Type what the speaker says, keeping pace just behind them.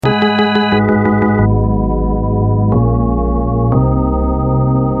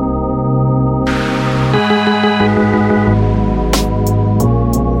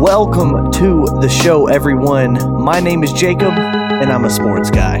Welcome to the show, everyone. My name is Jacob, and I'm a sports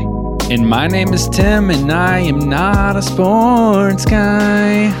guy. And my name is Tim, and I am not a sports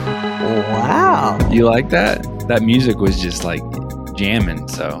guy. Wow. You like that? That music was just like jamming,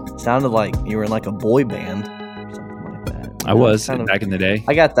 so. Sounded like you were in like a boy band or something like that. I was back in the day.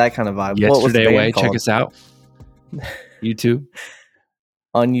 I got that kind of vibe. Yesterday Away, check us out. YouTube.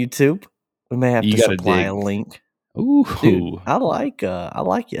 On YouTube. We may have to supply a link. Ooh. Dude, I like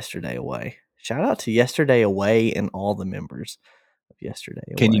Yesterday Away. Shout out to Yesterday Away and all the members of Yesterday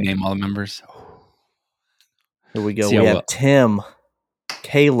Away. Can you name all the members? Here we go. We have Tim,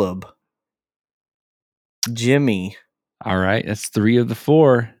 Caleb, Jimmy. All right, that's 3 of the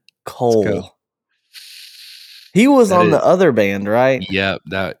 4. Cole. He was on the other band, right? Yep.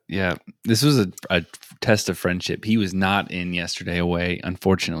 This was a test of friendship. He was not in Yesterday Away.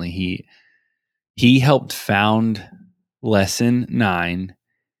 Unfortunately, he helped found Lesson 9.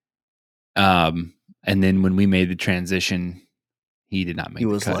 And then when we made the transition, he did not make the cut.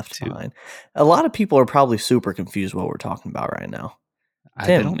 He was left behind. A lot of people are probably super confused what we're talking about right now.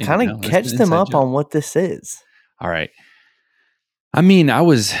 Tim, kind of catch them up on what this is. All right. I mean, I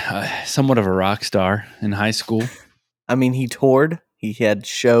was somewhat of a rock star in high school. I mean, he toured. He had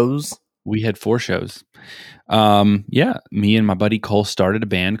shows. We had 4 shows. Me and my buddy Cole started a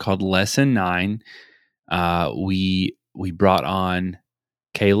band called Lesson 9. We brought on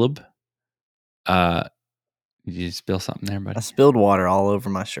Caleb. Did you spill something there, buddy? I spilled water all over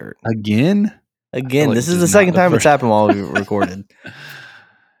my shirt. Again? This is the second time it's happened while we recorded.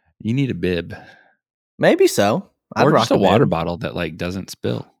 You need a bib. Maybe so. Or just a water bottle that like doesn't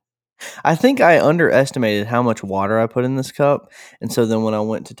spill. I think I underestimated how much water I put in this cup, and so then when I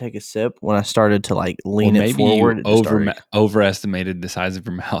went to take a sip, when I started to like lean it forward, you overestimated the size of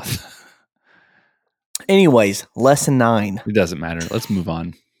your mouth. Anyways, Lesson 9. It doesn't matter. Let's move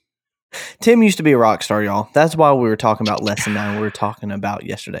on. Tim used to be a rock star, y'all. That's why we were talking about Lesson 9. We were talking about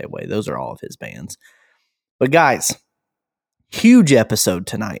Yesterday Away. Those are all of his bands. But guys, huge episode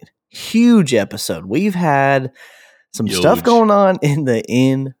tonight. Huge episode. We've had some stuff going on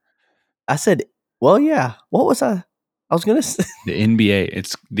I said, well, yeah. What was I was going to say. The NBA.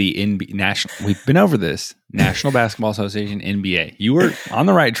 It's the NBA national. We've been over this. National Basketball Association, NBA. You were on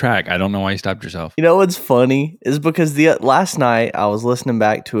the right track. I don't know why you stopped yourself. You know what's funny is because last night I was listening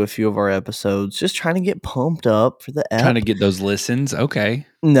back to a few of our episodes, just trying to get pumped up for the Trying to get those listens. Okay.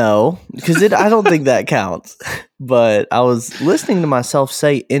 No, because I don't think that counts. But I was listening to myself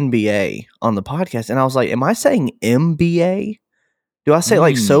say NBA on the podcast, and I was like, am I saying MBA? Do I say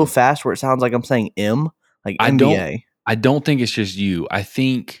like so fast where it sounds like I'm saying M? Like NBA? I don't think it's just you. I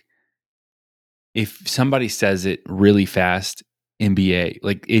think if somebody says it really fast, NBA,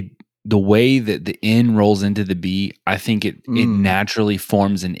 like the way that the N rolls into the B, I think it naturally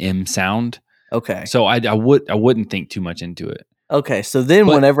forms an M sound. Okay. So I wouldn't think too much into it. Okay, so then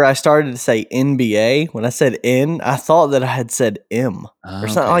whenever I started to say NBA, when I said N, I thought that I had said M or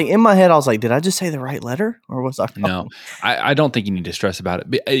something. Like in my head, I was like, did I just say the right letter or was I wrong? No, I don't think you need to stress about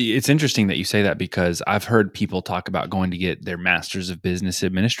it. But it's interesting that you say that because I've heard people talk about going to get their Masters of Business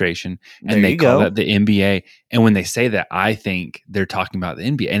Administration and they call that the MBA. And when they say that, I think they're talking about the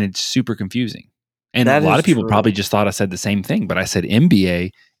NBA and it's super confusing. And a lot of people probably just thought I said the same thing, but I said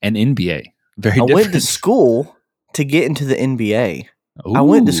MBA and NBA. Very different. I went to school to get into the NBA. Ooh. I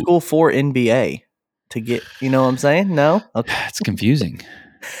went to school for NBA to get, you know what I'm saying? No? Okay. It's confusing.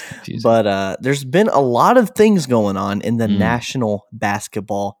 But there's been a lot of things going on in the National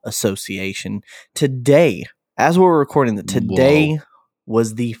Basketball Association. Today, as we're recording that, today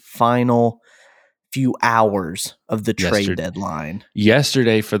was the final few hours of the trade deadline.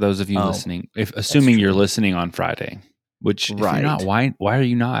 Yesterday, for those of you listening, assuming you're listening on Friday, which if you're not, why are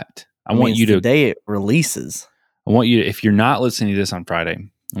you not? I want you to the day it releases. I want you to, if you're not listening to this on Friday,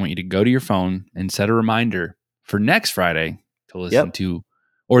 I want you to go to your phone and set a reminder for next Friday to listen to,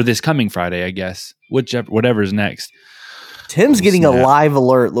 or this coming Friday, I guess, whatever's next. Tim's getting a live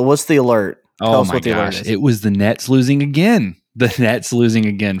alert. What's the alert? Tell us what the alert is. It was the Nets losing again. The Nets losing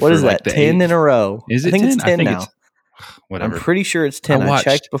again. What is that? 10 in a row. Is it I think 10? It's 10 now. Whatever. I'm pretty sure it's 10. I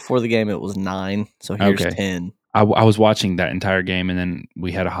checked before the game. It was 9. So here's 10. I was watching that entire game, and then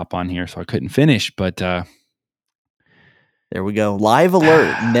we had to hop on here, so I couldn't finish. But there we go. Live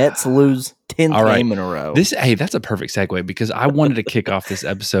alert. Nets lose 10th game in a row. That's a perfect segue because I wanted to kick off this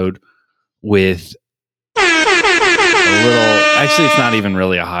episode with a little. Actually, it's not even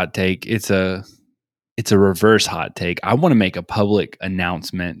really a hot take. It's a reverse hot take. I want to make a public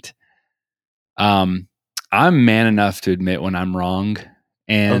announcement. I'm man enough to admit when I'm wrong,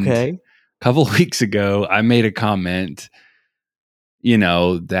 and a couple of weeks ago, I made a comment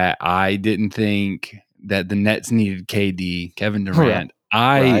that I didn't think that the Nets needed KD, Kevin Durant.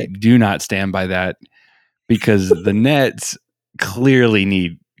 I do not stand by that because the Nets clearly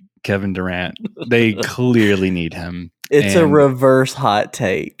need Kevin Durant. They clearly need him. It's a reverse hot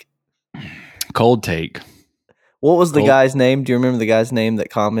take. Cold take. What was the guy's name? Do you remember the guy's name that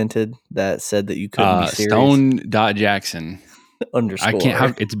commented that said that you couldn't be serious? Stone.Jackson. Underscore. I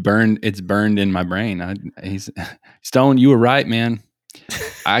can't. It's burned in my brain. He's Stone. You were right, man.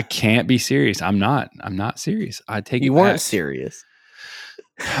 I can't be serious. I'm not serious. I take it back. You weren't serious.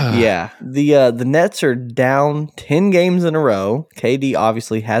 Yeah. The Nets are down 10 games in a row. KD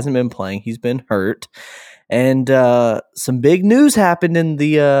obviously hasn't been playing. He's been hurt. And some big news happened in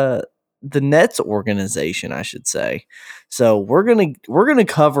the Nets organization, I should say. So we're gonna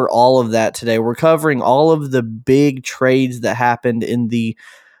cover all of that today. We're covering all of the big trades that happened in the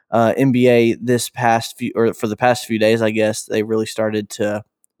NBA for the past few days. I guess they really started to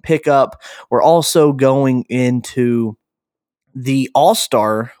pick up. We're also going into the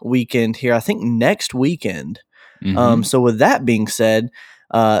All-Star weekend here, I think next weekend. Mm-hmm. So with that being said,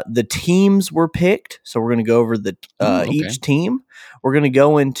 the teams were picked. So we're going to go over each team. We're going to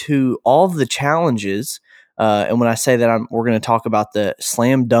go into all of the challenges. And when I say that, we're going to talk about the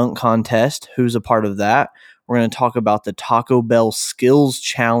slam dunk contest, who's a part of that. We're going to talk about the Taco Bell skills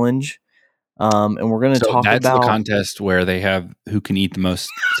challenge. And we're going to talk about the contest where they have who can eat the most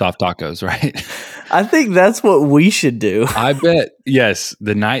soft tacos, right? I think that's what we should do. I bet. Yes.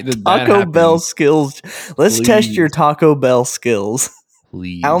 The night that Taco happens, Bell skills. Let's test your Taco Bell skills.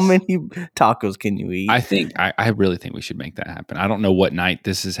 Please. How many tacos can you eat? I really think we should make that happen. I don't know what night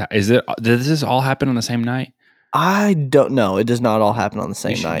this is. Does this all happen on the same night? I don't know. It does not all happen on the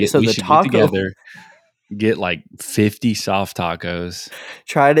same night. So the taco get together, get like 50 soft tacos.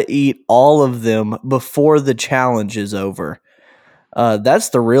 Try to eat all of them before the challenge is over. That's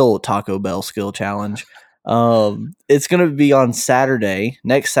the real Taco Bell skill challenge. It's going to be on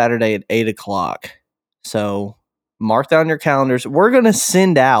next Saturday at 8:00. So mark down your calendars. We're going to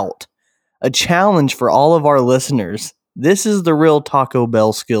send out a challenge for all of our listeners. This is the real Taco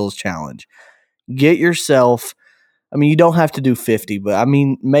Bell skills challenge. Get yourself, you don't have to do 50, but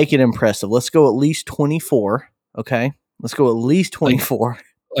make it impressive. Let's go at least 24. Okay. Let's go at least 24.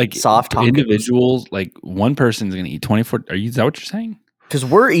 Like soft tacos. Individuals, like one person's going to eat 24. Is that what you're saying? Because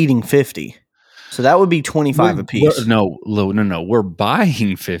we're eating 50. So that would be 25 apiece. No. We're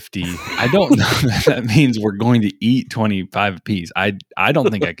buying 50. I don't know if that means we're going to eat 25 apiece. I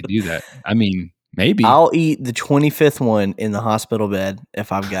don't think I could do that. Maybe. I'll eat the 25th one in the hospital bed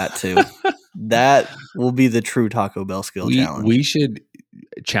if I've got to. That will be the true Taco Bell skill challenge. We should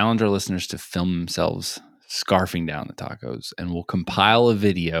challenge our listeners to film themselves scarfing down the tacos, and we'll compile a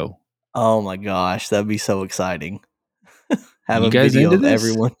video. Oh my gosh, that'd be so exciting. Have you a guys video into of this?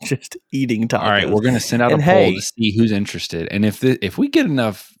 Everyone just eating tacos. All right, we're going to send out a poll to see who's interested. And if we get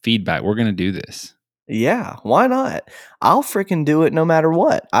enough feedback, we're going to do this. Yeah, why not? I'll freaking do it no matter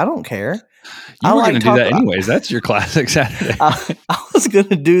what. I don't care. You were going to do that anyways. That's your classic Saturday. I was going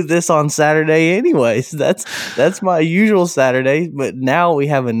to do this on Saturday anyways. That's my usual Saturday, but now we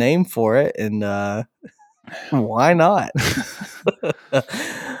have a name for it, and why not?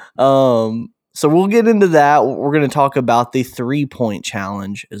 So we'll get into that. We're going to talk about the 3-point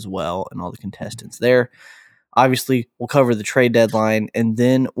challenge as well and all the contestants there. Obviously, we'll cover the trade deadline, and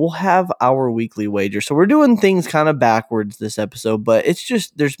then we'll have our weekly wager. So we're doing things kind of backwards this episode, but it's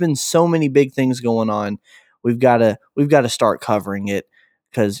just there's been so many big things going on. We've got to start covering it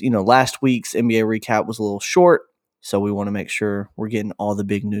because last week's NBA recap was a little short, so we want to make sure we're getting all the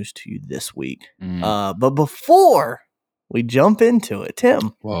big news to you this week. But before we jump into it,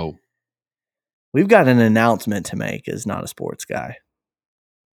 Tim, whoa, we've got an announcement to make as not a sports guy.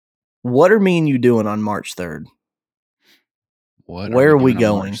 What are me and you doing on March 3rd? Where are we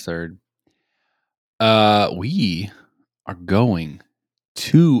going? March 3rd. We are going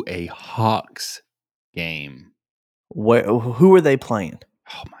to a Hawks game. Who are they playing?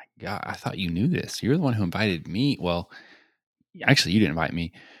 Oh my God. I thought you knew this. You're the one who invited me. Well, actually, you didn't invite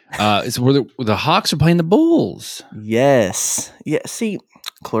me. It's where the Hawks are playing the Bulls. Yes. Yeah. See,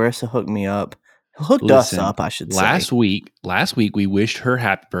 Clarissa hooked me up. Hooked us up, I should say. Last week, we wished her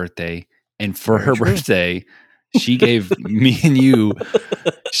happy birthday, and for her birthday, she gave me and you.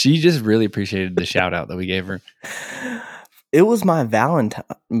 She just really appreciated the shout out that we gave her. It was my Valentine.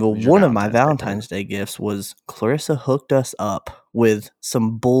 Well, one of my Valentine's Day gifts was Clarissa hooked us up with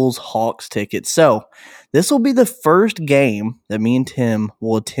some Bulls Hawks tickets. So this will be the first game that me and Tim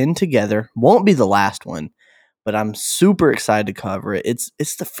will attend together. Won't be the last one. But I'm super excited to cover it. It's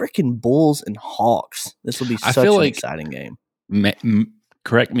the freaking Bulls and Hawks. This will be such an exciting game.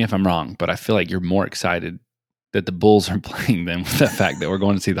 correct me if I'm wrong, but I feel like you're more excited that the Bulls are playing than with the fact that we're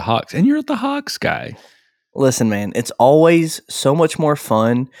going to see the Hawks. And you're the Hawks guy. Listen, man, it's always so much more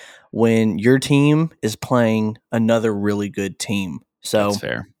fun when your team is playing another really good team. So that's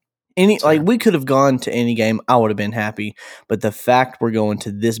fair. We could have gone to any game, I would have been happy. But the fact we're going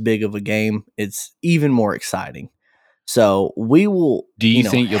to this big of a game, it's even more exciting. So we will. Do you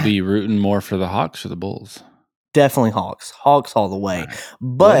think you'll be rooting more for the Hawks or the Bulls? Definitely Hawks. Hawks all the way. Right.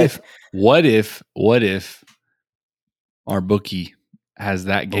 But what if our bookie has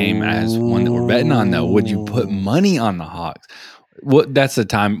that game as one that we're betting on, though? Would you put money on the Hawks? Well, that's a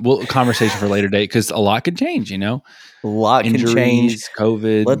conversation for a later date, because a lot could change, A lot Injuries, can change.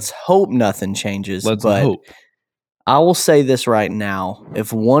 COVID. Let's hope nothing changes. Let's hope. I will say this right now.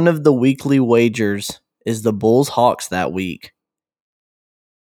 If one of the weekly wagers is the Bulls Hawks that week.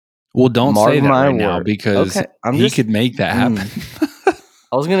 Well, don't say that right now, because he could make that happen.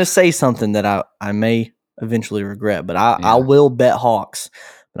 I was going to say something that I may eventually regret, but I will bet Hawks,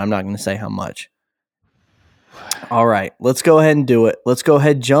 but I'm not going to say how much. All right, let's go ahead and do it. Let's go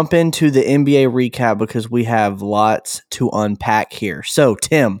ahead and jump into the NBA recap, because we have lots to unpack here. So,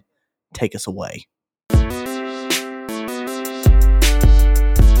 Tim, take us away.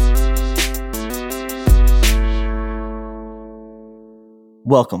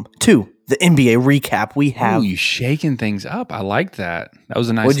 Welcome to the NBA recap. We have you shaking things up. I like that. That was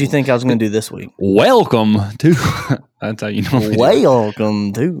a nice. What did you think I was going to do this week? Welcome to. That's how you know.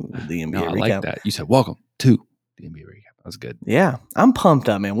 Welcome to the NBA recap. I like that. You said welcome to the NBA recap. That was good. Yeah, I'm pumped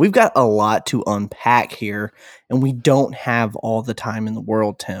up, man. We've got a lot to unpack here, and we don't have all the time in the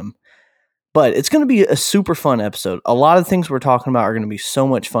world, Tim. But it's going to be a super fun episode. A lot of things we're talking about are going to be so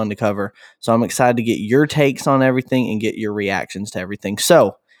much fun to cover. So I'm excited to get your takes on everything and get your reactions to everything.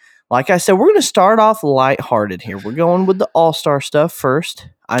 So, like I said, we're going to start off lighthearted here. We're going with the All-Star stuff first.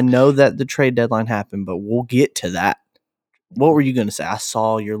 I know that the trade deadline happened, but we'll get to that. What were you going to say? I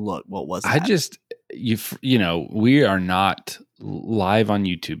saw your look. What was that? We are not live on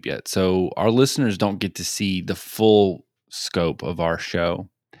YouTube yet. So our listeners don't get to see the full scope of our show.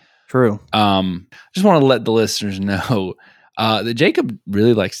 True. Just want to let the listeners know that Jacob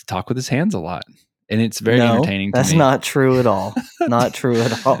really likes to talk with his hands a lot, and it's very entertaining to me. That's not true at all. Not true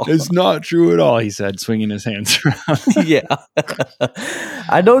at all. It's not true at all, he said, swinging his hands around. Yeah.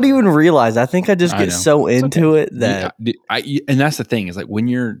 I don't even realize. I think I just get so into it that... and that's the thing, is like when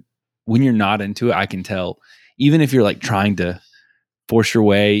you're not into it, I can tell, even if you're like trying to force your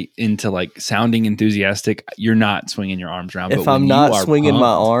way into like sounding enthusiastic, you're not swinging your arms around. If I'm not swinging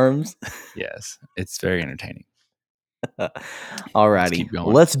my arms. Yes, it's very entertaining. All righty,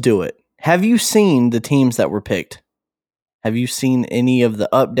 let's do it. Have you seen the teams that were picked? Have you seen any of the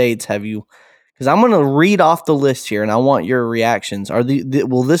updates? Because I'm going to read off the list here, and I want your reactions.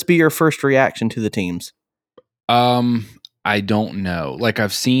 Will this be your first reaction to the teams? I don't know. Like,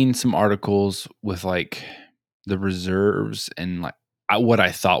 I've seen some articles with like the reserves and like what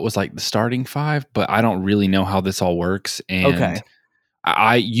I thought was like the starting five, but I don't really know how this all works. And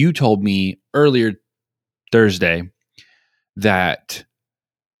you told me earlier Thursday that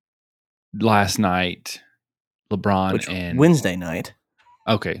last night Wednesday night.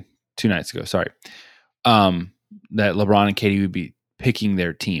 Okay, 2 nights ago. Sorry. That LeBron and KD would be picking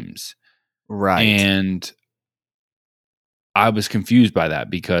their teams. Right. And I was confused by that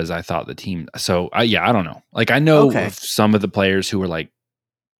because I thought the team. So I don't know. Like, I know of some of the players who are like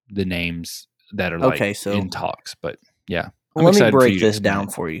the names that are in talks, but yeah. Let me break this down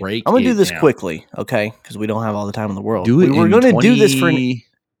for you. I'm going to do this quickly, okay? Because we don't have all the time in the world. We're going to do this for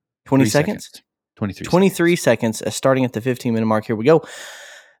 20 seconds? 23 seconds, starting at the 15-minute mark. Here we go.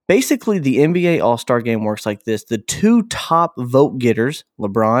 Basically, the NBA All-Star Game works like this. The 2 top vote getters,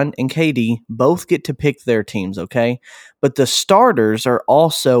 LeBron and KD, both get to pick their teams, okay? But the starters are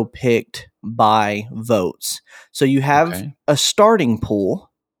also picked by votes. So you have a starting pool,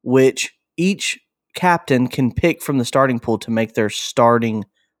 which each captain can pick from the starting pool to make their starting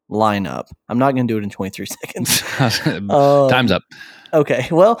lineup. I'm not going to do it in 23 seconds. Time's up. Okay,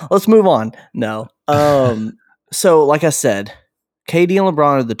 well, let's move on. No. So, like I said, KD and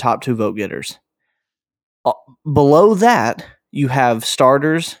LeBron are the top 2 vote getters. Below that, you have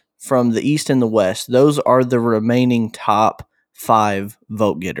starters from the East and the West. Those are the remaining top 5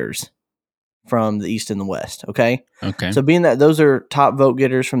 vote getters from the East and the West, okay? Okay. So being that those are top vote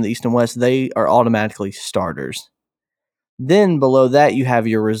getters from the East and West, they are automatically starters. Then below that, you have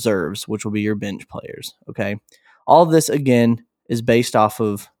your reserves, which will be your bench players, okay? All of this, again, is based off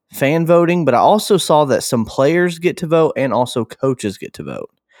of fan voting, but I also saw that some players get to vote and also coaches get to vote.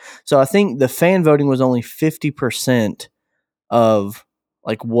 So I think the fan voting was only 50% of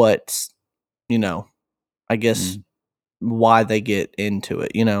like what's, I guess why they get into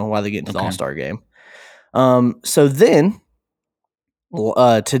it, why they get into the All-Star game. So then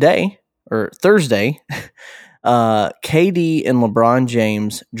today or Thursday, KD and LeBron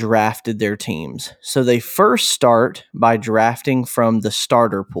James drafted their teams. So they first start by drafting from the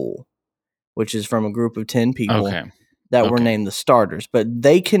starter pool, which is from a group of 10 people that were named the starters. But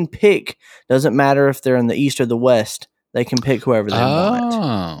they can pick, doesn't matter if they're in the East or the West, they can pick whoever they want.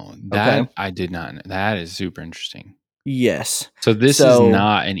 Oh, that I did not know. That is super interesting. Yes. So this is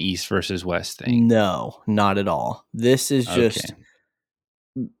not an East versus West thing. No, not at all. This is just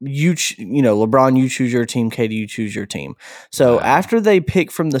LeBron, you choose your team, KD, you choose your team. So after they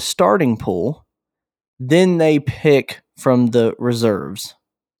pick from the starting pool, then they pick from the reserves.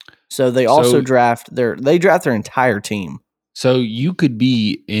 So they also draft their entire team. So you could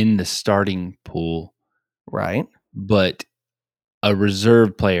be in the starting pool, right? But a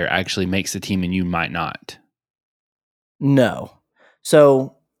reserve player actually makes the team and you might not. No.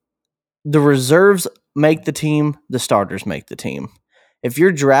 So the reserves make the team, the starters make the team. If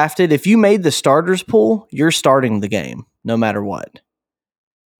you're drafted, if you made the starters pool, you're starting the game no matter what.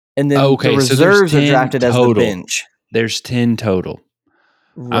 And then the reserves are drafted as the bench. There's 10 total.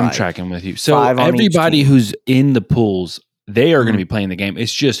 Right. I'm tracking with you. So everybody who's in the pools, they are going to be playing the game.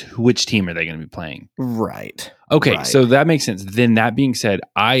 It's just which team are they going to be playing? Right. Okay, right. So that makes sense. Then that being said,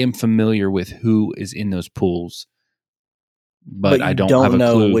 I am familiar with who is in those pools, but I don't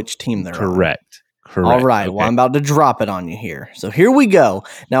know clue. Which team they're Correct. All right. Okay. Well, I'm about to drop it on you here. So here we go.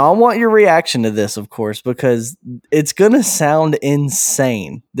 Now, I want your reaction to this, of course, because it's going to sound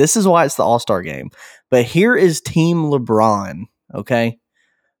insane. This is why it's the All-Star game. But here is Team LeBron, okay?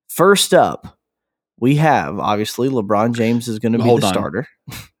 First up, we have, obviously, LeBron James is going to be the starter.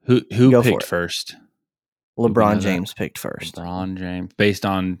 Who picked first? LeBron James picked first. LeBron James. Based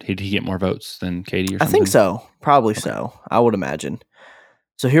on, did he get more votes than KD or something? I think so. Probably so. I would imagine.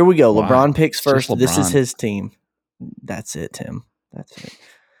 So here we go. Wow. LeBron picks first. This is his team. That's it, Tim. That's it.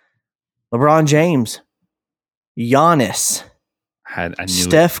 LeBron James, Giannis,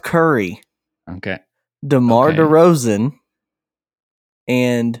 Steph Curry, DeMar DeRozan,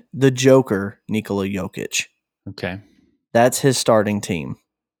 and the Joker, Nikola Jokic. Okay. That's his starting team.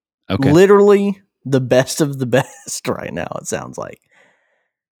 Okay. Literally the best of the best right now, it sounds like.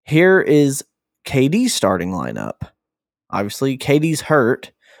 Here is KD's starting lineup. Obviously, KD's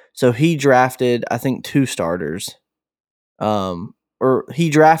hurt, so he drafted, I think, 2 starters. Or he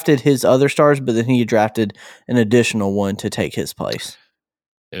drafted his other stars, but then he drafted an additional one to take his place.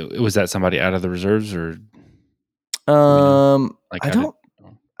 Was that somebody out of the reserves, or? I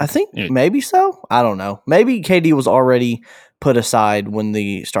think maybe so. I don't know. Maybe KD was already put aside when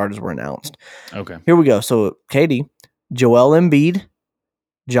the starters were announced. Okay. Here we go. So KD, Joel Embiid,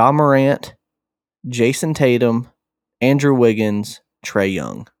 Ja Morant, Jason Tatum, Andrew Wiggins, Trae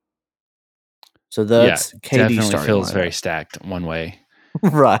Young. So that's KD definitely starting feels lineup. Very stacked one way.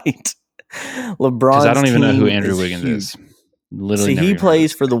 Right. LeBron's because I don't even know who Andrew Wiggins is. Literally, he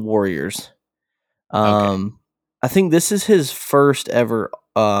plays for the Warriors. I think this is his first ever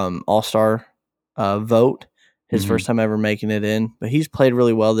All-Star vote. His first time ever making it in, but he's played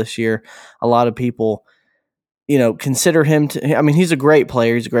really well this year. A lot of people, consider him he's a great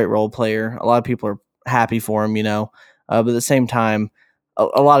player. He's a great role player. A lot of people are happy for him, but at the same time,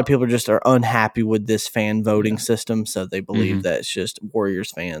 a lot of people just are unhappy with this fan voting system. So they believe that it's just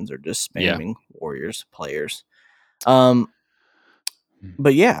Warriors fans are just spamming Warriors players.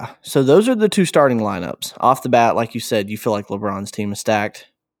 But yeah, so those are the 2 starting lineups. Off the bat, like you said, you feel like LeBron's team is stacked.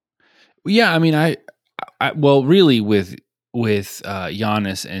 Yeah, I mean, I really with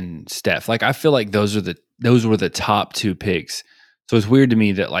Giannis and Steph, like I feel like those were the top 2 picks. So it's weird to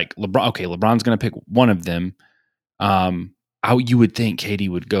me that like LeBron's going to pick one of them. You would think KD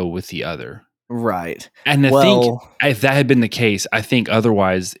would go with the other, right? And I think if that had been the case, I think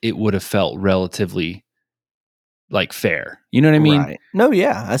otherwise it would have felt relatively like fair. You know what I mean? Right. No,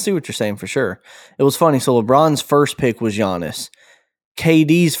 yeah, I see what you're saying for sure. It was funny. So LeBron's first pick was Giannis.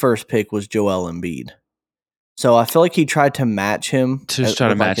 KD's first pick was Joel Embiid. So I feel like he tried to match him.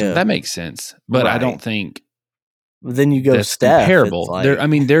 That makes sense. But I don't think. Then you go Steph. Comparable.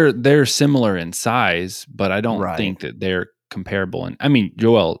 They're similar in size, but I don't think that they're comparable. And I mean,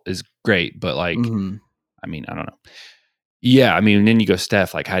 Joel is great, but like, I mean, I don't know. Yeah, I mean, then you go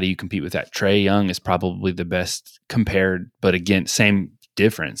Steph. Like, how do you compete with that? Trae Young is probably the best compared, but again, same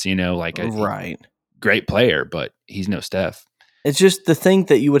difference. Great player, but he's no Steph. It's just the thing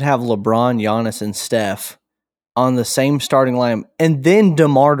that you would have LeBron, Giannis, and Steph on the same starting line, and then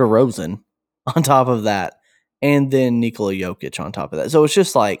DeMar DeRozan on top of that. and then Nikola Jokic on top of that. So it's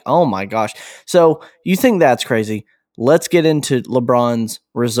just like, oh my gosh. So you think that's crazy. Let's get into LeBron's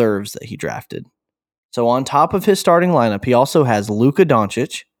reserves that he drafted. So on top of his starting lineup, he also has Luka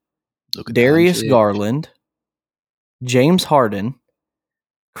Doncic, Darius Garland, James Harden,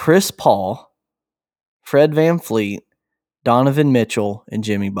 Chris Paul, Fred VanVleet, Donovan Mitchell, and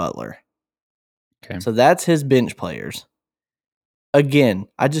Jimmy Butler. Okay. So that's his bench players. Again,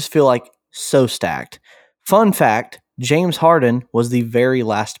 I just feel like so stacked. Fun fact, James Harden was the very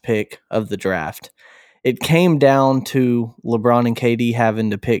last pick of the draft. It came down to LeBron and KD having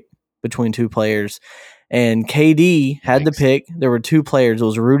to pick between two players, and KD had the pick. There were two players. It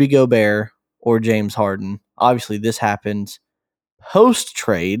was Rudy Gobert or James Harden. Obviously, this happens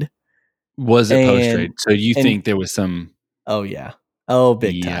post-trade. Was it post-trade? So you think there was some... Oh, yeah. Oh,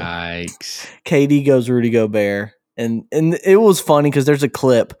 big time. Yikes. KD goes Rudy Gobert. And it was funny because there's a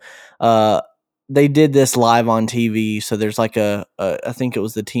clip. They did this live on TV. So there's like I think it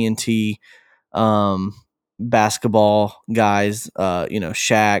was the TNT basketball guys,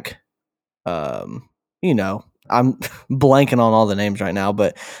 Shaq, I'm blanking on all the names right now,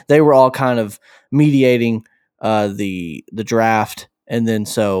 but they were all kind of mediating the draft. And then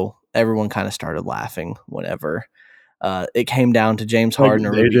so everyone kind of started laughing whenever it came down to James Harden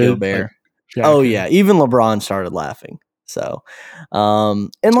or Rudy Gobert. Oh yeah, even LeBron started laughing. So, and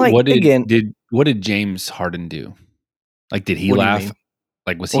like what did James Harden do? Like, did he laugh?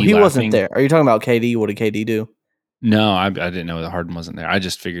 Like, was he laughing? Wasn't there. Are you talking about KD? What did KD do? No, I didn't know that Harden wasn't there. I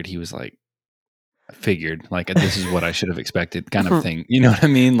just figured he was like, this is what I should have expected, kind of thing. You know what I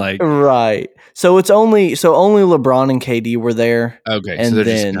mean? Like, right. So only LeBron and KD were there. Okay, and so they're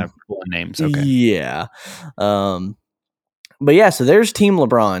just kind of pulling names. Okay, yeah. But yeah, so there's Team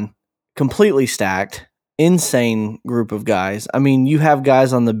LeBron. Completely stacked, insane group of guys. I mean, you have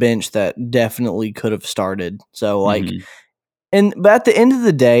guys on the bench that definitely could have started. So like, but at the end of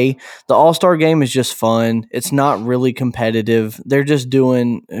the day, the All-Star game is just fun. It's not really competitive. They're just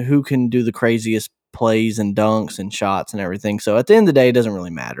doing who can do the craziest plays and dunks and shots and everything. So at the end of the day, it doesn't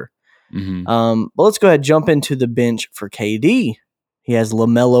really matter. But let's go ahead and jump into the bench for KD. He has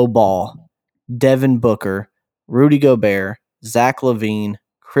LaMelo Ball, Devin Booker, Rudy Gobert, Zach LaVine,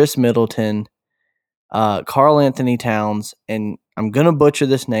 Chris Middleton, Karl Anthony Towns, and I'm going to butcher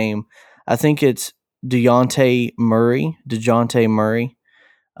this name. I think it's DeJounte Murray.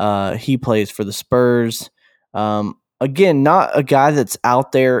 He plays for the Spurs. Again, not a guy that's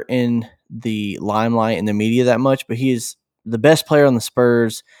out there in the limelight in the media that much, but he is the best player on the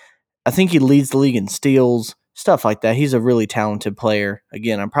Spurs. I think he leads the league in steals, stuff like that. He's a really talented player.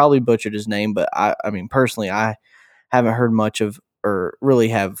 Again, I probably butchered his name, but I mean, personally, I haven't heard much of or really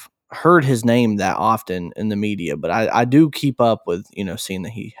have heard his name that often in the media, but I do keep up with, seeing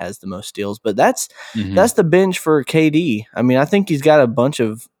that he has the most steals. But that's the bench for KD. I mean, I think he's got a bunch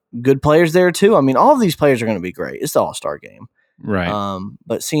of good players there too. I mean, all of these players are going to be great. It's the All-Star game. Right.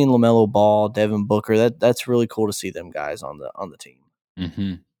 But seeing LaMelo Ball, Devin Booker, that's really cool to see them guys on the team.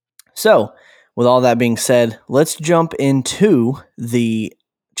 So, with all that being said, let's jump into the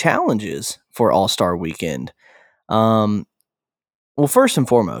challenges for All-Star Weekend. Well, first and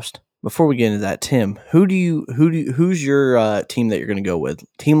foremost, before we get into that, Tim, who's your team that you're going to go with?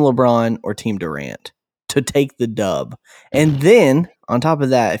 Team LeBron or Team Durant to take the dub? And then on top of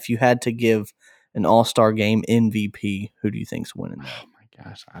that, if you had to give an All-Star game MVP, who do you think's winning that? Oh my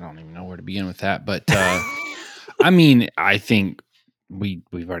gosh, I don't even know where to begin with that. But I mean, I think we've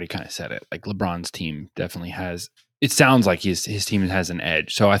already kind of said it. Like, LeBron's team definitely has. It sounds like his team has an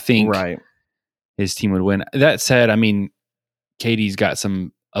edge. So I think his team would win. That said, I mean, KD's got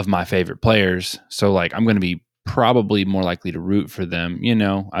some of my favorite players, so like I'm going to be probably more likely to root for them.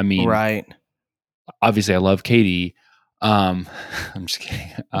 I mean, obviously I love KD. I'm just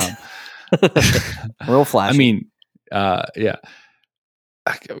kidding. Real flashy. I mean, yeah.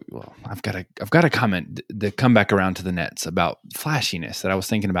 Well, I've got to comment to come back around to the Nets about flashiness that I was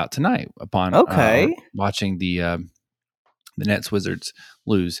thinking about tonight upon watching the Nets Wizards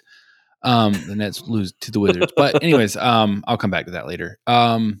lose. The Nets lose to the Wizards, but anyways, I'll come back to that later.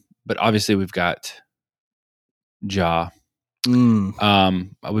 But obviously we've got Ja. We've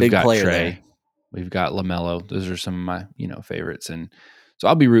got Trey. There. We've got LaMelo. Those are some of my favorites, and so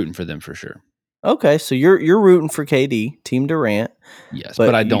I'll be rooting for them for sure. Okay, so you're rooting for KD, Team Durant. Yes,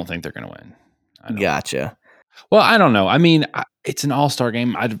 but I don't think they're going to win. Gotcha. Well, I don't know. I mean, it's an All-Star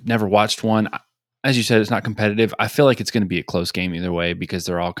game. I've never watched one. As you said, it's not competitive. I feel like it's going to be a close game either way because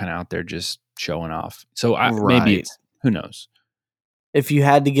they're all kind of out there just showing off. So maybe it's, who knows? If you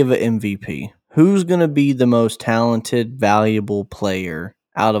had to give an MVP, who's going to be the most talented, valuable player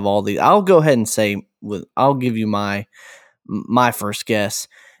out of all these. I'll go ahead and say I'll give you my first guess.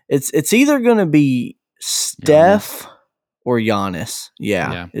 It's either going to be Steph or Giannis.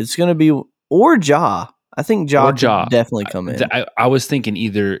 Yeah. It's going to be or Ja. I think Ja could definitely come in. I was thinking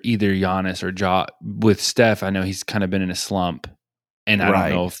either Giannis or Ja. With Steph, I know he's kind of been in a slump, and I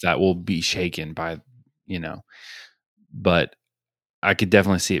don't know if that will be shaken by, but I could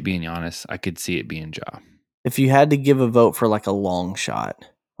definitely see it being Giannis. I could see it being Ja. If you had to give a vote for like a long shot,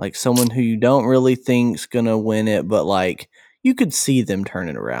 like someone who you don't really think's going to win it, but like you could see them turn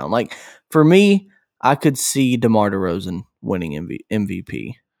it around. Like for me, I could see DeMar DeRozan winning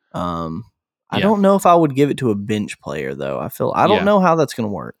MVP. I don't know if I would give it to a bench player though. I don't know how that's going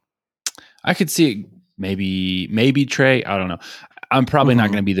to work. I could see it maybe Trey. I don't know. I'm probably not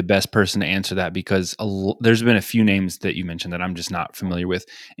going to be the best person to answer that because there's been a few names that you mentioned that I'm just not familiar with,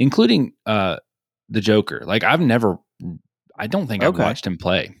 including the Joker. Like I don't think I've watched him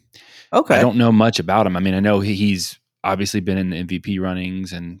play. Okay. I don't know much about him. I mean, I know he's obviously been in the MVP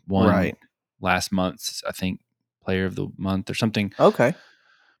runnings and won last month's, I think, Player of the Month or something. Okay.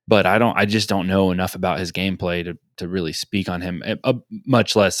 But I just don't know enough about his gameplay to really speak on him,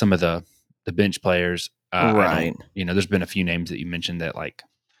 much less some of the bench players. There's been a few names that you mentioned that like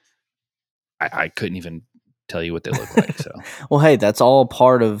I couldn't even tell you what they look like. So, well, hey, that's all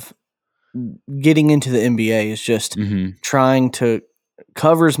part of getting into the NBA is just trying to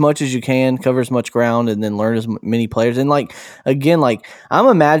cover as much as you can, cover as much ground, and then learn as many players. And like again, like I'm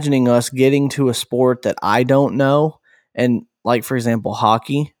imagining us getting to a sport that I don't know, and like for example,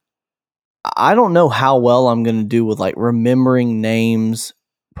 hockey. I don't know how well I'm going to do with like remembering names,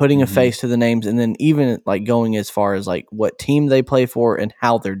 putting a face to the names, and then even like going as far as like what team they play for and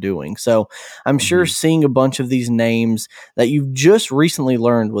how they're doing. So I'm sure seeing a bunch of these names that you've just recently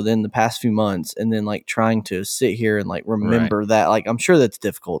learned within the past few months and then like trying to sit here and like remember that, like I'm sure that's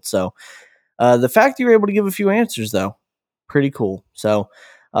difficult. So the fact that you're able to give a few answers though, pretty cool. So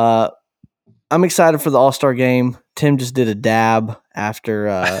I'm excited for the All-Star game. Tim just did a dab after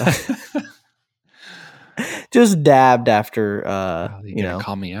just dabbed after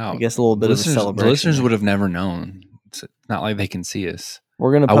call me out. I guess a little bit of a celebration. The listeners would have never known. It's not like they can see us.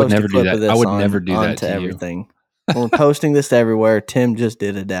 We're gonna post a clip of this. I would never do that to everything. We're posting this to everywhere. Tim just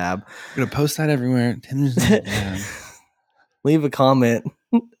did a dab. We're gonna post that everywhere. Tim just did a dab. Leave a comment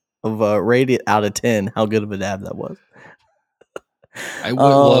of rate it out of 10 how good of a dab that was. I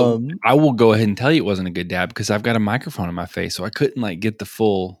will go ahead and tell you it wasn't a good dab because I've got a microphone in my face, so I couldn't like get the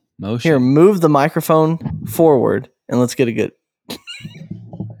full motion. Here, move the microphone forward and let's get a good.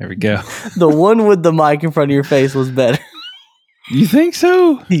 There we go. The one with the mic in front of your face was better. You think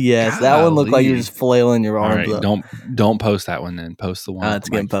so? Yes, golly. That one looked like you're just flailing your arms. All right, up. Don't post that one then. Post the one. It's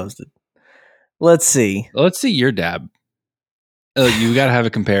getting posted. Let's see. Let's see your dab. Oh, you got to have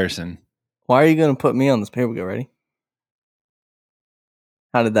a comparison. Why are you going to put me on this? Here we go. Ready?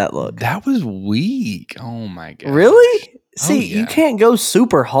 How did that look? That was weak. Oh my god! Really? See, you can't go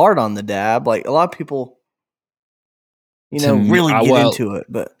super hard on the dab. Like a lot of people, really get into it.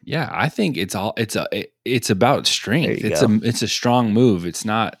 But yeah, I think it's about strength. It's a strong move. It's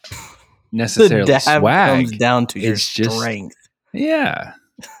not necessarily the dab swag. Comes down to your strength. Yeah,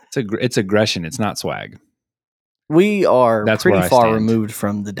 it's aggression. It's not swag. We are pretty far removed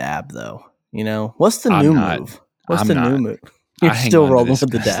from the dab, though. What's the new move? What's the new move? You're still rolling with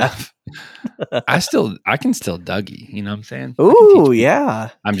the dab. I can still Dougie. You know what I'm saying? Ooh,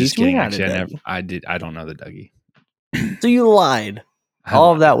 yeah. I'm just kidding. Actually, I don't know the Dougie. So you lied.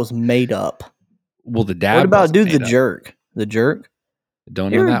 All of that was made up. Well, the dab. What about the jerk? The jerk?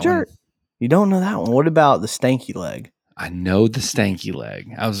 Don't know that one. You don't know that one. What about the stanky leg? I know the stanky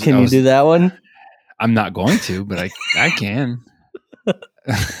leg. Can you do that one? I'm not going to, but I can.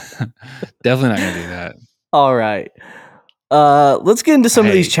 Definitely not going to do that. All right. Let's get into some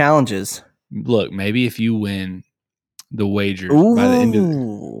of these challenges. Look, maybe if you win the wagers by the end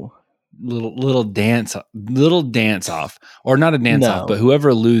of little dance off, or not a dance off, but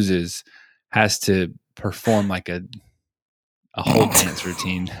whoever loses has to perform like a whole dance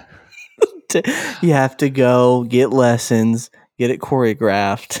routine. You have to go get lessons, get it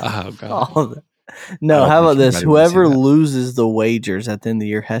choreographed. Oh god! All of that. No, how about this? Whoever loses the wagers at the end of the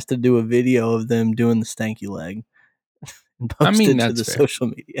year has to do a video of them doing the stanky leg. Post it to the social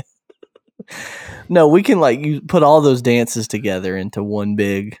media. No, we can you put all those dances together into one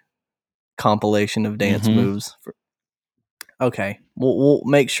big compilation of dance moves. Okay, we'll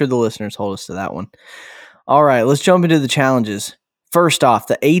make sure the listeners hold us to that one. All right, let's jump into the challenges. First off,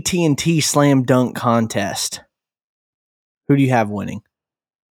 the AT&T Slam Dunk Contest. Who do you have winning?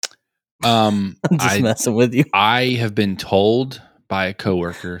 I'm just messing with you. I have been told by a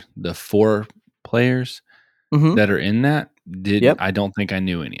coworker. The 4 players that are in that I don't think I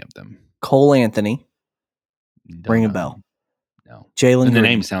knew any of them. Cole Anthony. Ring a know bell. him. No. Jalen Green. The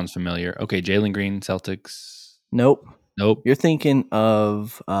name sounds familiar. Okay, Jalen Green, Celtics. Nope. Nope. You're thinking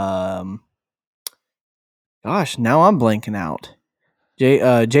of gosh, now I'm blanking out.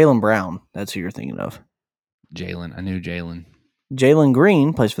 Jaylen Brown. That's who you're thinking of. Jalen. I knew Jalen. Jalen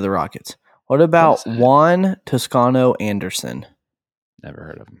Green plays for the Rockets. What about Juan Toscano Anderson? Never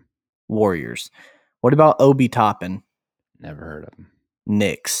heard of him. Warriors. What about Obi Toppin? Never heard of him.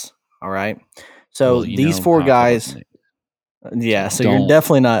 Knicks. All right. So these 4 guys. Yeah, so you're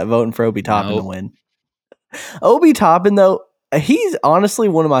definitely not voting for Obi Toppin to win. Obi Toppin, though, he's honestly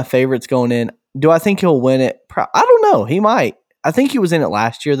one of my favorites going in. Do I think he'll win it? I don't know. He might. I think he was in it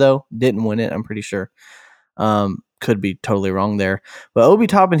last year, though. Didn't win it, I'm pretty sure. Could be totally wrong there. But Obi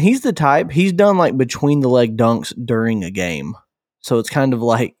Toppin, he's the type. He's done like between the leg dunks during a game. So it's kind of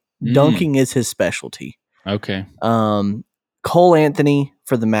like dunking is his specialty. Okay. Cole Anthony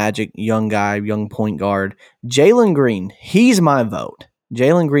for the Magic, young guy, young point guard. Jalen Green, he's my vote.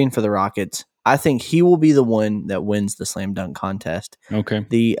 Jalen Green for the Rockets. I think he will be the one that wins the slam dunk contest. Okay.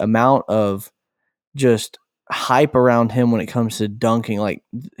 The amount of just hype around him when it comes to dunking, like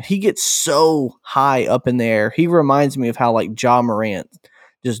he gets so high up in the air. He reminds me of how like Ja Morant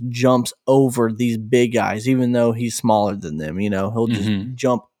just jumps over these big guys, even though he's smaller than them. You know, he'll just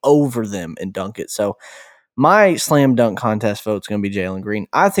jump over them and dunk it. So my slam dunk contest vote is going to be Jalen Green.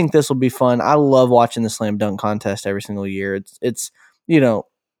 I think this will be fun. I love watching the slam dunk contest every single year. It's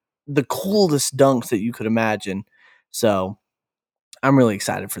the coolest dunks that you could imagine. So I'm really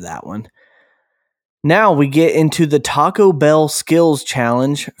excited for that one. Now we get into the Taco Bell Skills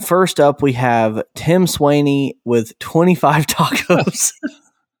Challenge. First up, we have Tim Swaney with 25 tacos.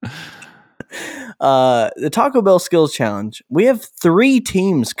 The Taco Bell Skills Challenge. We have 3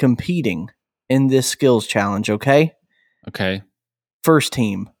 teams competing in this skills challenge, okay? Okay. First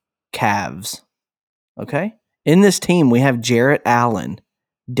team, Cavs. Okay? In this team, we have Jarrett Allen,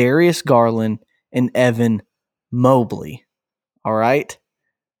 Darius Garland, and Evan Mobley. All right?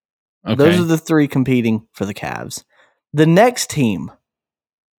 Okay. Those are the 3 competing for the Cavs. The next team,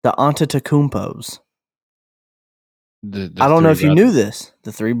 the Antetokounmpos. I don't know if you knew this.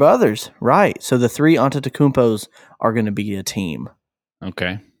 The 3 brothers. Right. So the 3 Antetokounmpos are going to be a team.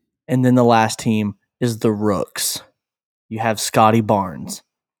 Okay. And then the last team is the Rooks. You have Scotty Barnes,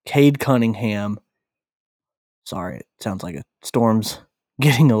 Cade Cunningham. Sorry, it sounds like a storm's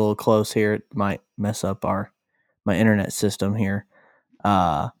getting a little close here. It might mess up my internet system here.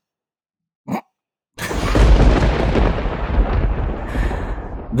 The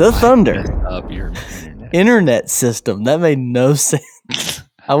Thunder. Up your internet system. That made no sense.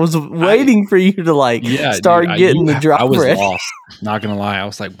 I was waiting for you to start getting the drop. I was lost. Not gonna lie, I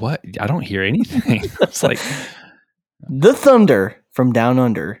was like, "What? I don't hear anything." It's like the Thunder from down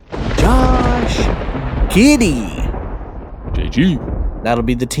under. Josh Giddey. JG. That'll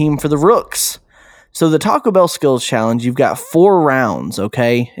be the team for the Rooks. So the Taco Bell Skills Challenge, you've got 4 rounds,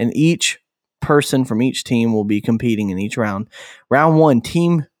 okay, and each person from each team will be competing in each round. Round 1,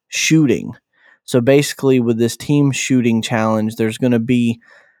 team shooting. So basically, with this team shooting challenge, there's going to be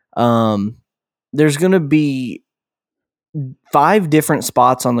 5 different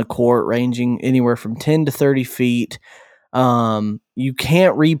spots on the court, ranging anywhere from 10 to 30 feet. You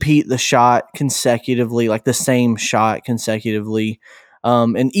can't repeat the shot consecutively, like the same shot consecutively.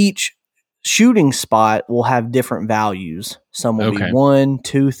 And each shooting spot will have different values. Some will be 1,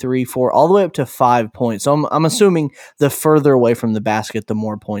 2, 3, 4, all the way up to 5 points. So I'm assuming the further away from the basket, the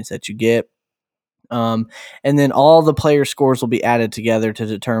more points that you get. And then all the player scores will be added together to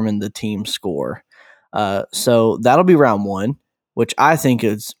determine the team score. So that'll be round 1, which I think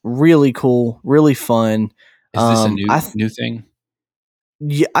is really cool, really fun. Is this a new thing?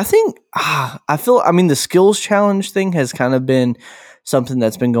 Yeah, I think the skills challenge thing has kind of been something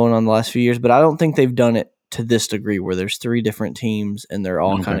that's been going on the last few years, but I don't think they've done it to this degree where there's 3 different teams and they're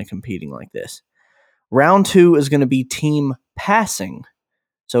all kind of competing like this. Round 2 is going to be team passing.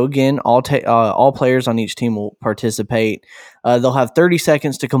 So again, all players on each team will participate. They'll have 30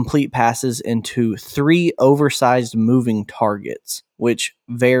 seconds to complete passes into 3 oversized moving targets, which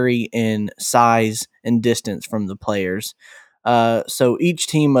vary in size and distance from the players. So each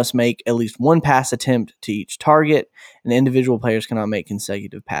team must make at least 1 pass attempt to each target, and individual players cannot make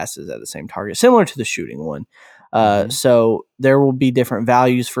consecutive passes at the same target, similar to the shooting one. So there will be different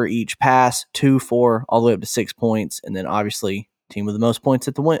values for each pass, 2, 4, all the way up to 6 points, and then obviously team with the most points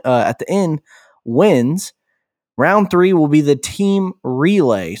at the end wins. Round 3 will be the team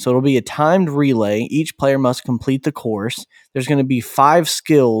relay. So it'll be a timed relay. Each player must complete the course. There's going to be 5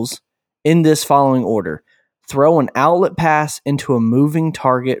 skills in this following order. Throw an outlet pass into a moving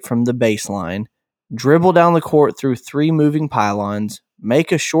target from the baseline. Dribble down the court through 3 moving pylons.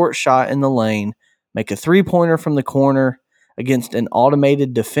 Make a short shot in the lane. Make a 3-pointer from the corner against an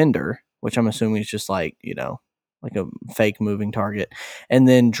automated defender, which I'm assuming is just like a fake moving target, and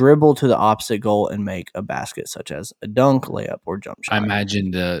then dribble to the opposite goal and make a basket, such as a dunk, layup, or jump shot. I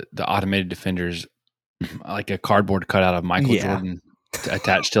imagine the automated defenders like a cardboard cutout of Michael Jordan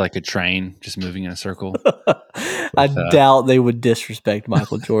attached to like a train, just moving in a circle. I doubt they would disrespect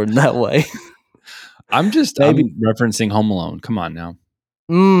Michael Jordan that way. I'm referencing Home Alone. Come on now.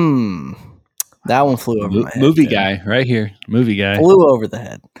 That one flew over my head. Movie guy right here. Movie guy. Flew over the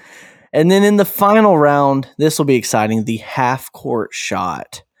head. And then in the final round, this will be exciting, the half-court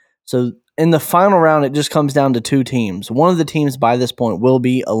shot. So in the final round, it just comes down to 2 teams. One of the teams by this point will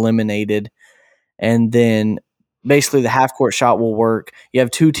be eliminated. And then basically the half-court shot will work. You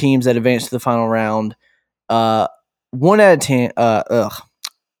have 2 teams that advance to the final round. 1 out of 10.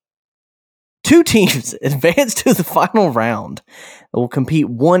 2 teams advance to the final round. It will compete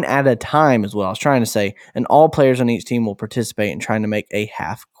 1 at a time is what I was trying to say. And all players on each team will participate in trying to make a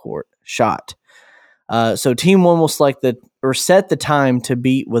half-court shot. So team 1 will set the time to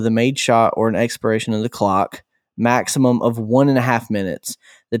beat with a made shot or an expiration of the clock, maximum of 1.5 minutes.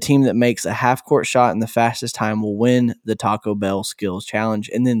 The team that makes a half-court shot in the fastest time will win the Taco Bell Skills Challenge,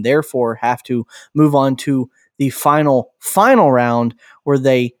 and then therefore have to move on to the final round where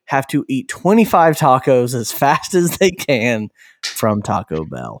they have to eat 25 tacos as fast as they can from Taco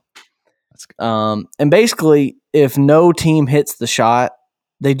Bell. And basically, if no team hits the shot,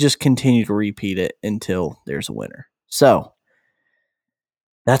 they just continue to repeat it until there's a winner. So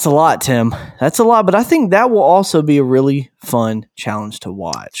that's a lot, Tim. That's a lot, but I think that will also be a really fun challenge to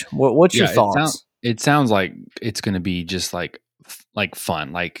watch. What's your thoughts? It sounds like it's going to be just like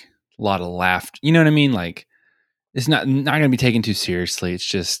fun, like a lot of laughter. You know what I mean? Like it's not going to be taken too seriously. It's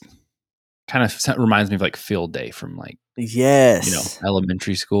just kind of reminds me of like field day from like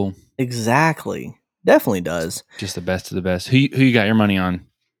elementary school. Exactly, definitely does. Just the best of the best. Who you got your money on?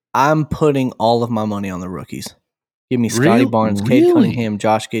 I'm putting all of my money on the rookies. Give me Scotty Barnes, Cade Cunningham,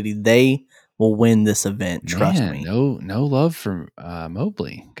 Josh Giddey. They will win this event. Trust me. No love for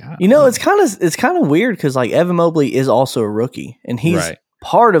Mobley. God, it's kind of weird because like Evan Mobley is also a rookie, and he's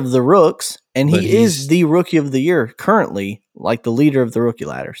part of the rooks, and he is the rookie of the year currently, like the leader of the rookie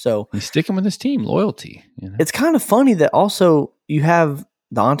ladder. So he's sticking with his team, loyalty. It's kind of funny that also you have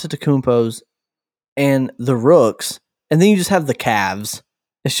the Antetokounmpos and the rooks, and then you just have the Cavs.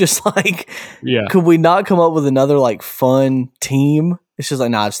 It's just like, could we not come up with another like fun team? It's just like,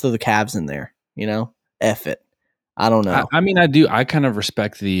 nah, just throw the Cavs in there, F it. I don't know. I kind of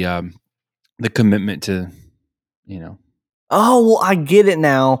respect the commitment to, Oh, well, I get it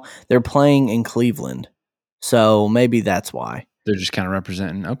now. They're playing in Cleveland. So maybe that's why. They're just kind of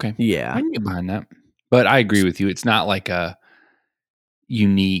representing. Okay. Yeah. I can get behind that. But I agree with you. It's not like a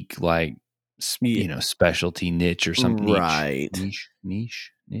unique, like, specialty niche or something. Right.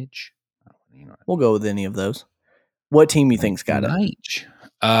 Niche. We'll go with any of those. What team you think's got it? Niche.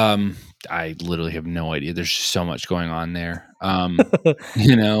 I literally have no idea. There's so much going on there.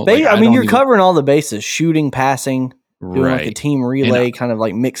 You're covering all the bases: shooting, passing, doing like a team relay, kind of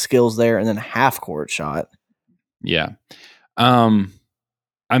like mixed skills there, and then a half court shot. Yeah. I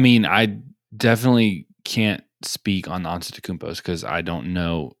definitely can't speak on the Antetokounmpos because I don't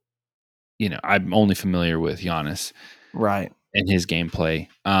know. I'm only familiar with Giannis, right, and his gameplay.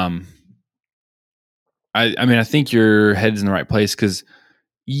 I think your head's in the right place because,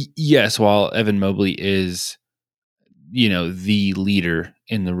 yes, while Evan Mobley is, the leader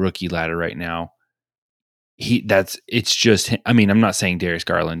in the rookie ladder right now, it's just. I'm not saying Darius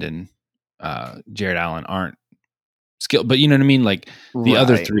Garland and Jared Allen aren't skilled, but you know what I mean. Like the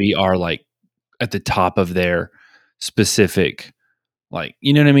other 3 are like at the top of their specific, like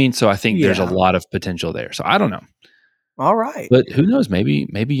you know what I mean. So I think there's a lot of potential there. So I don't know. All right, but who knows? Maybe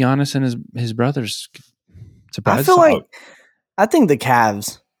Giannis and his brothers. I think the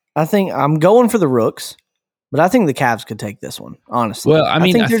Cavs. I think I'm going for the Rooks, but I think the Cavs could take this one, honestly. Well, I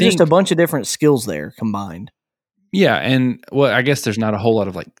think there's just a bunch of different skills there combined. Yeah, and I guess there's not a whole lot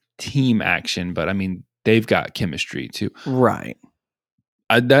of like team action, but they've got chemistry too. Right.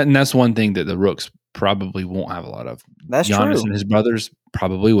 And that's one thing that the Rooks probably won't have a lot of. That's Giannis true. And his brothers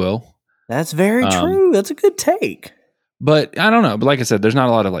probably will. That's very true. That's a good take. But I don't know. But like I said, there's not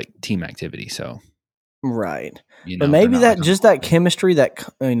a lot of like team activity, so Right. But maybe that like just that chemistry, that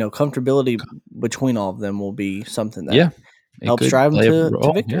comfortability between all of them will be something that helps drive them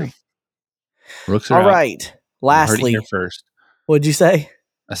to victory. Yeah. Rooks are all out. Right. Lastly, you heard it here first. What'd you say?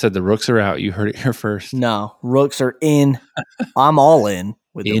 I said the Rooks are out. You heard it here first. No, Rooks are in. I'm all in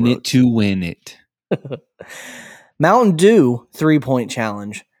with the Rooks. In it to win it. Mountain Dew 3-point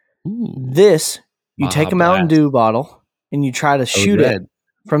challenge. Ooh, this, you take a Mountain Dew bottle and you try to shoot it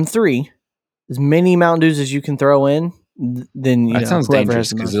from 3. As many Mountain Dews as you can throw in, then that sounds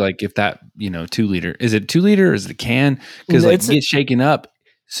dangerous because like if that 2 liter, is it 2 liter or is it a can? Because like it gets shaken up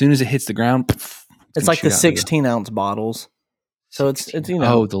as soon as it hits the ground. It's like the 16-ounce bottles. So it's the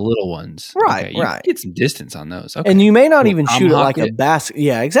little ones, right? Okay. You right. Get some distance on those, okay. And you may not even shoot it like a basket.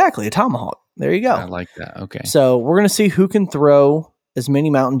 Yeah, exactly, a tomahawk. There you go. I like that. Okay. So we're gonna see who can throw as many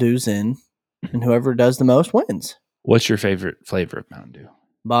Mountain Dews in, and whoever does the most wins. What's your favorite flavor of Mountain Dew?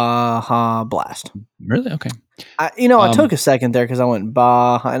 Baja Blast. Really? Okay. I took a second there because I went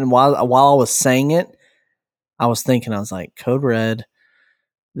Baja, and while I was saying it, I was thinking, I was like, Code Red.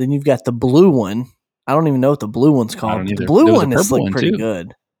 Then you've got the blue one. I don't even know what the blue one's called. But the blue one is like pretty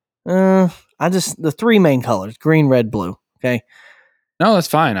good. The 3 main colors: green, red, blue. Okay. No, that's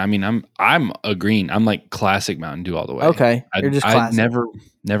fine. I mean, I'm a green. I'm like classic Mountain Dew all the way. Okay. You're just classic. I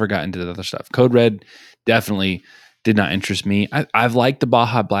never got into the other stuff. Code Red definitely did not interest me. I've liked the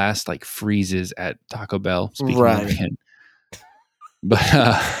Baja Blast like freezes at Taco Bell. Speaking of again.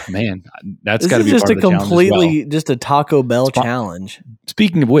 But man, that's got to be just part a completely just a Taco Bell challenge.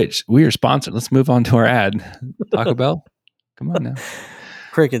 Speaking of which, we are sponsored. Let's move on to our ad. Taco Bell, come on now.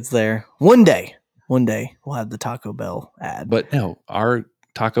 Cricket's there. One day we'll have the Taco Bell ad. But no, our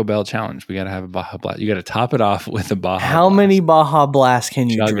Taco Bell challenge. We got to have a Baja Blast. You got to top it off with a Baja. How Blast. many Baja Blasts can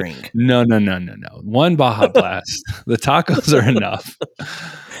you drink? No. One Baja Blast. The tacos are enough.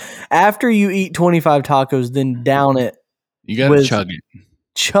 After you eat 25 tacos, then down it. You got to chug it.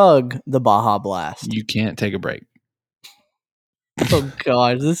 Chug the Baja Blast. You can't take a break. Oh,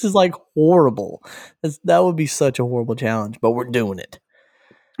 God. This is like horrible. That would be such a horrible challenge, but we're doing it.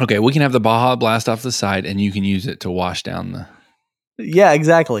 Okay, we can have the Baja Blast off the side, and you can use it to wash down the... Yeah,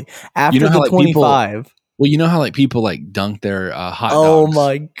 exactly. After the 25... you know how like people like dunk their hot dogs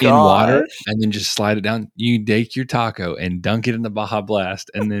in water and then just slide it down? You take your taco and dunk it in the Baja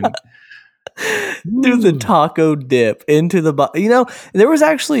Blast, and then... do the taco dip into the there was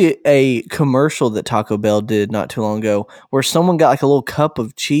actually a commercial that Taco Bell did not too long ago where someone got like a little cup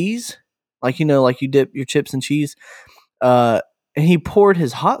of cheese, like like you dip your chips in cheese, and he poured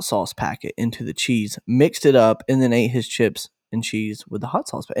his hot sauce packet into the cheese, mixed it up, and then ate his chips and cheese with the hot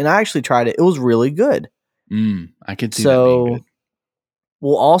sauce packet. And I actually tried it. It was really good. I could see that being good.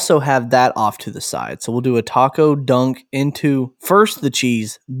 We'll also have that off to the side. So we'll do a taco dunk into first the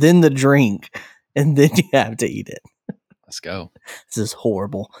cheese, then the drink, and then you have to eat it. Let's go. This is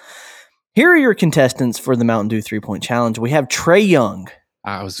horrible. Here are your contestants for the Mountain Dew 3-point challenge. We have Trae Young.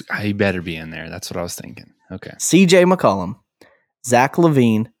 He better be in there. That's what I was thinking. Okay. CJ McCollum, Zach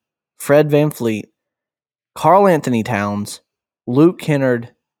LaVine, Fred VanVleet, Karl Anthony Towns, Luke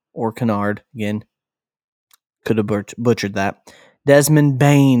Kennard, or Kennard, again, could have butchered that, Desmond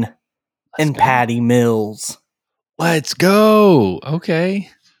Bain, and Patty Mills. Let's go. Okay.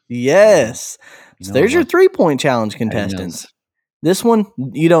 Yes. So there's your 3-point challenge contestants. This one,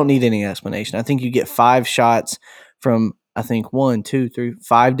 you don't need any explanation. I think you get 5 shots from, 1, 2, 3,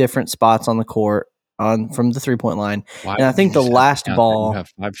 5 different spots on the court from the 3-point line. Why and I think the last ball... You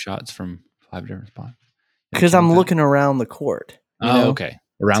have 5 shots from 5 different spots. Because I'm looking around the court. Okay.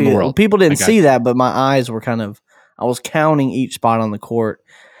 Around the world. People didn't see that, but my eyes were I was counting each spot on the court.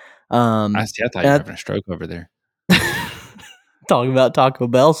 I thought you were having a stroke over there. Talking about Taco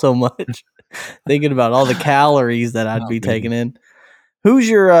Bell so much. Thinking about all the calories that I'd be taking in. Who's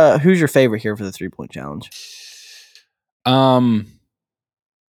your favorite here for the 3-point challenge? Trae.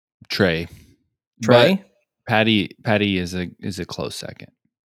 Patty is a close second.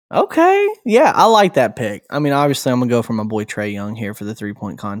 Okay. Yeah, I like that pick. I mean, obviously I'm going to go for my boy Trae Young here for the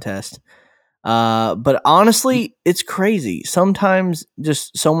 3-point contest. But honestly, it's crazy. Sometimes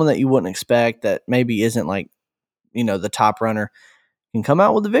just someone that you wouldn't expect that maybe isn't like, the top runner can come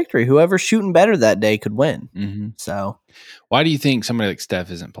out with the victory. Whoever's shooting better that day could win. Mm-hmm. So why do you think somebody like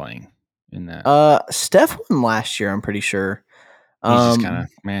Steph isn't playing in that? Steph won last year, I'm pretty sure. He's just kind of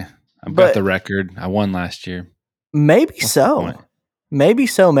meh. I've got the record. I won last year. Maybe so. Maybe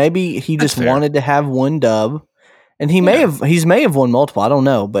he just wanted to have one dub. And he may have won multiple. I don't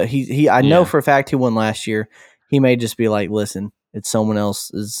know, but I know for a fact he won last year. He may just be like, listen, it's someone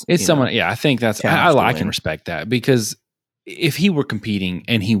else's. It's someone. Yeah, I think that's. I can respect that because if he were competing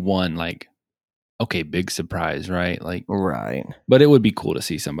and he won like okay, big surprise, right? Like, right. But it would be cool to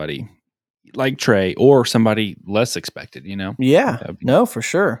see somebody like Trey or somebody less expected, Yeah, no, for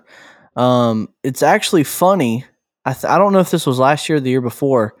sure. It's actually funny. I don't know if this was last year or the year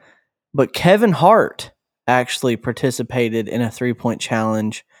before, but Kevin Hart actually participated in a 3-point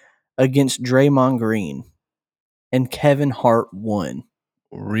challenge against Draymond Green, and Kevin Hart won.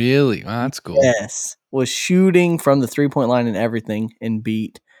 Really? Wow, that's cool. Yes, was shooting from the 3-point line and everything, and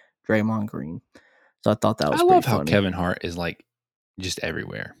beat Draymond Green. So I thought that was pretty funny. I love how Kevin Hart is like just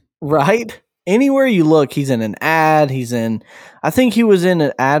everywhere. Right? Anywhere you look, he's in an ad. I think he was in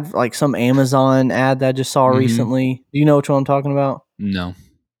an ad, like some Amazon ad that I just saw recently. Do you know which one I'm talking about? No.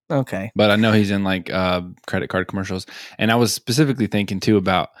 Okay. But I know he's in like credit card commercials. And I was specifically thinking too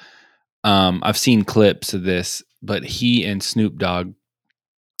about, I've seen clips of this, but he and Snoop Dogg,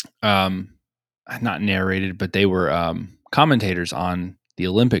 not narrated, but they were commentators on the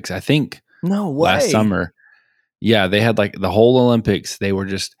Olympics, I think. No way. Last summer. Yeah, they had like the whole Olympics. They were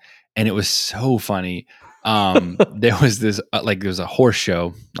just, and it was so funny. There was this, there was a horse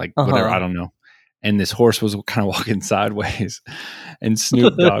show, like whatever, I don't know. And this horse was kind of walking sideways, and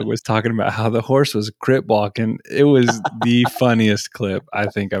Snoop Dogg was talking about how the horse was crip walking. It was the funniest clip I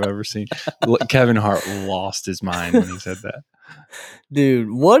think I've ever seen. Kevin Hart lost his mind when he said that. Dude,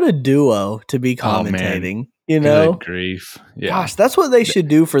 what a duo to be commentating. You know, good grief. Yeah. Gosh, that's what they should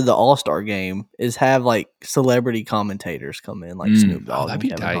do for the All-Star game, is have like celebrity commentators come in, like Snoop Dogg. That'd be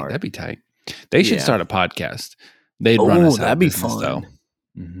tight. Hart. That'd be tight. They should start a podcast. They'd run us out that'd of be business, fun. though.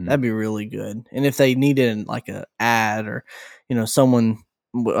 That'd be really good. And if they needed like a ad or, someone,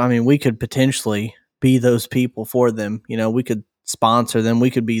 I mean, we could potentially be those people for them. We could sponsor them.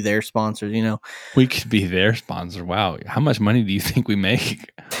 We could be their sponsors, We could be their sponsor. Wow. How much money do you think we make?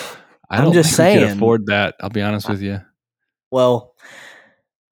 I'm just saying. We could afford that. I'll be honest with you. Well,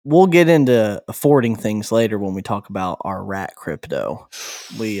 we'll get into affording things later when we talk about our rat crypto.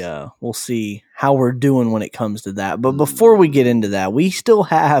 We'll see how we're doing when it comes to that. But before we get into that, we still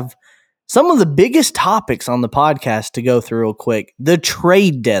have some of the biggest topics on the podcast to go through real quick. The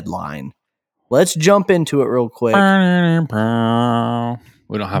trade deadline. Let's jump into it real quick. We don't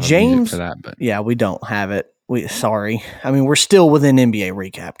have a music for that, but yeah, we don't have it. Sorry. I mean, we're still within NBA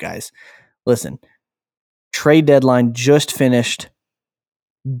recap, guys. Listen, trade deadline just finished.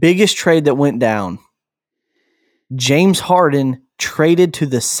 Biggest trade that went down. James Harden traded to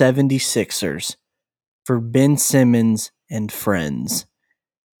the 76ers for Ben Simmons and friends.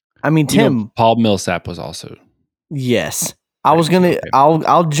 I mean, Tim. Paul Millsap was also. Yes.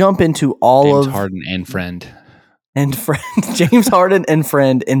 I'll jump into all James of. Harden and friend. And friend. James Harden and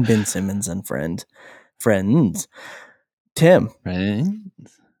friend and Ben Simmons and friend. Friends. Tim. Friends.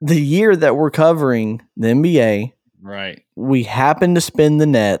 The year that we're covering the NBA. Right. We happen to spin the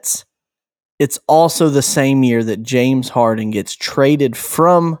Nets. It's also the same year that James Harden gets traded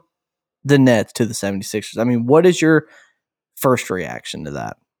from the Nets to the 76ers. I mean, what is your first reaction to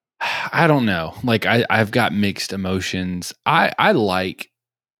that? I don't know. Like, I've got mixed emotions. I like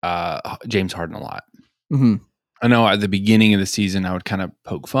James Harden a lot. Mm-hmm. I know at the beginning of the season, I would kind of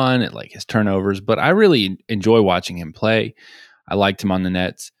poke fun at like his turnovers, but I really enjoy watching him play. I liked him on the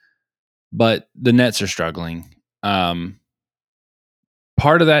Nets, but the Nets are struggling. Part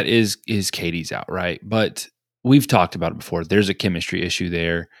of that is KD's out, right? But we've talked about it before. There's a chemistry issue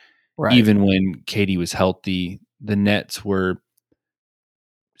there. Right. Even when KD was healthy, the Nets were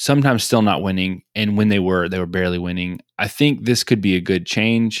sometimes still not winning, and when they were barely winning. I think this could be a good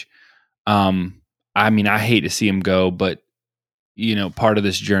change. I mean, I hate to see him go, but part of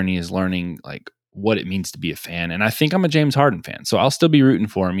this journey is learning like what it means to be a fan. And I think I'm a James Harden fan, so I'll still be rooting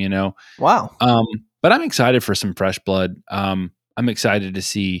for him. Wow. But I'm excited for some fresh blood. I'm excited to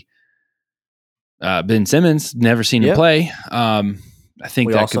see Ben Simmons. Never seen him play. I think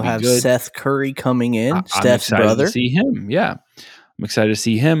we that also could be have good. Seth Curry coming in. Steph's brother. To see him. Yeah, I'm excited to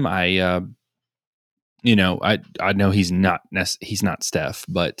see him. I know he's not Steph,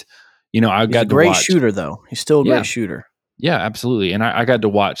 but I got to watch. He's a great shooter, though. He's still a great shooter. Yeah, absolutely. And I got to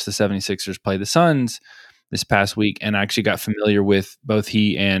watch the 76ers play the Suns this past week, and I actually got familiar with both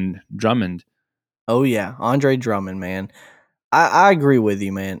he and Drummond. Oh, yeah. Andre Drummond, man. I agree with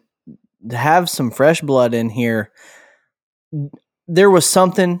you, man. To have some fresh blood in here, there was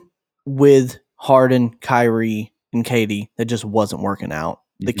something with Harden, Kyrie, and KD that just wasn't working out.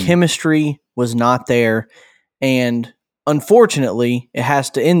 Mm-hmm. The chemistry was not there, and unfortunately, it has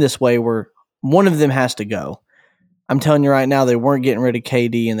to end this way where one of them has to go. I'm telling you right now, they weren't getting rid of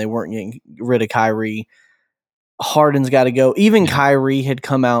KD and they weren't getting rid of Kyrie. Harden's got to go. Even Kyrie had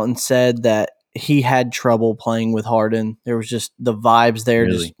come out and said that he had trouble playing with Harden. There was just the vibes there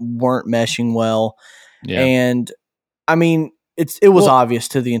just weren't meshing well. Yeah. And I mean, it was obvious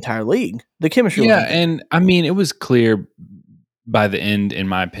to the entire league. The chemistry wasn't there. And I mean, it was clear by the end, in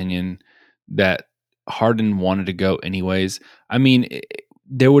my opinion, that Harden wanted to go anyways. I mean,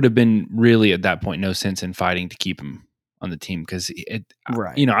 there would have been really at that point no sense in fighting to keep him on the team because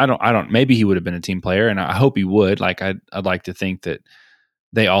I don't. Maybe he would have been a team player, and I hope he would. Like I'd like to think that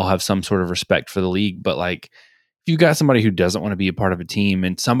they all have some sort of respect for the league. But like, if you got somebody who doesn't want to be a part of a team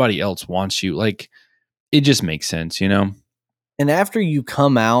and somebody else wants you, like, it just makes sense, And after you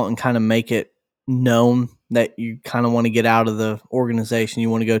come out and kind of make it known that you kind of want to get out of the organization, you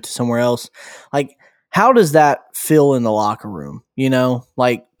want to go to somewhere else, like, how does that feel in the locker room?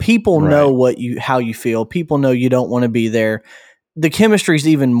 Like, people know how you feel. People know you don't want to be there. The chemistry is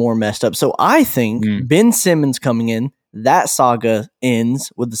even more messed up. So I think Ben Simmons coming in, that saga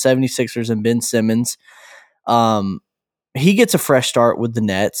ends with the 76ers and Ben Simmons. He gets a fresh start with the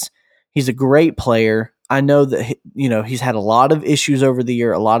Nets. He's a great player. I know that, he's had a lot of issues over the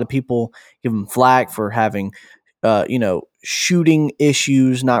year. A lot of people give him flack for having, shooting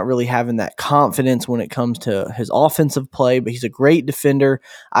issues, not really having that confidence when it comes to his offensive play, but he's a great defender.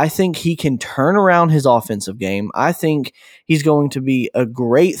 I think he can turn around his offensive game. I think he's going to be a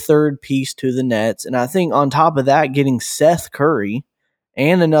great third piece to the Nets. And I think on top of that, getting Seth Curry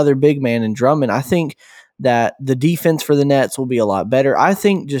and another big man in Drummond, I think that the defense for the Nets will be a lot better. I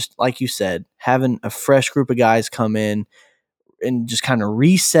think, just like you said, having a fresh group of guys come in and just kind of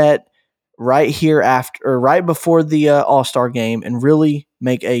reset right before the All-Star game and really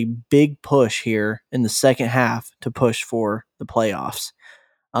make a big push here in the second half to push for the playoffs.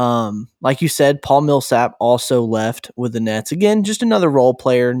 Like you said, Paul Millsap also left with the Nets. Again, just another role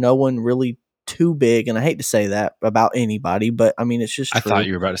player. No one really too big, and I hate to say that about anybody, but I mean, it's just true. I thought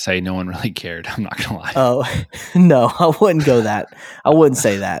you were about to say no one really cared. I'm not gonna lie. Oh, no, I wouldn't go that. I wouldn't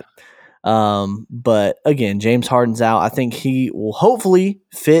say that. But again, James Harden's out. I think he will hopefully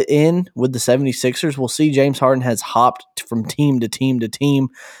fit in with the 76ers. We'll see. James Harden has hopped from team to team to team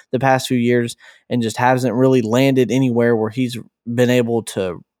the past few years and just hasn't really landed anywhere where he's been able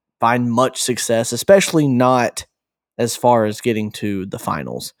to find much success, especially not as far as getting to the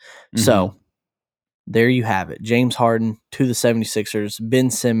finals. Mm-hmm. So there you have it. James Harden to the 76ers, Ben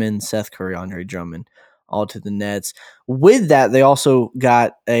Simmons, Seth Curry, Andre Drummond, all to the Nets. With that, they also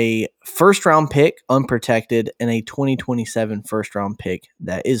got a first-round pick, unprotected, and a 2027 first-round pick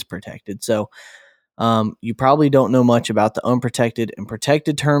that is protected. So you probably don't know much about the unprotected and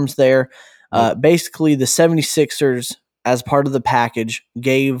protected terms there. Basically, the 76ers, as part of the package,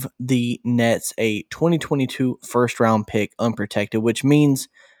 gave the Nets a 2022 first-round pick, unprotected, which means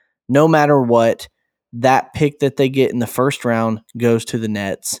no matter what, that pick that they get in the first round goes to the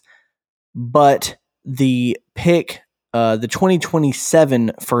Nets. But the pick, the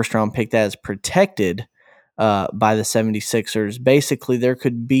 2027 first round pick that is protected by the 76ers, basically there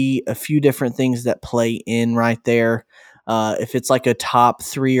could be a few different things that play in right there. If it's like a top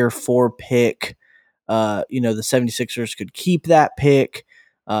 3 or 4 pick, the 76ers could keep that pick.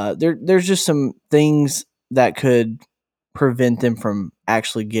 There's just some things that could prevent them from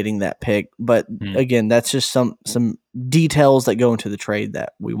actually getting that pick. But again, that's just some details that go into the trade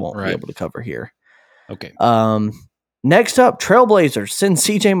that we won't be able to cover here. Okay. Next up, Trailblazers send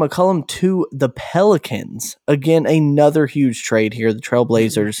CJ McCollum to the Pelicans. Again, another huge trade here. The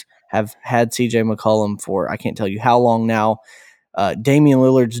Trailblazers have had CJ McCollum for I can't tell you how long now. Damian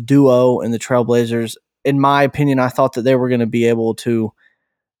Lillard's duo and the Trailblazers, in my opinion, I thought that they were going to be able to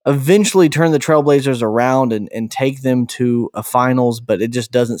eventually turn the Trailblazers around and take them to a finals, but it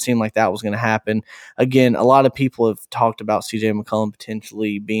just doesn't seem like that was going to happen. Again, a lot of people have talked about CJ McCollum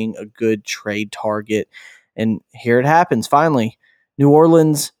potentially being a good trade target, and here it happens finally. New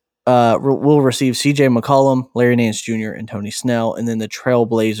Orleans will receive CJ McCollum, Larry Nance Jr., and Tony Snell, and then the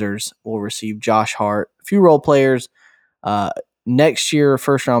Trailblazers will receive Josh Hart, a few role players, next year,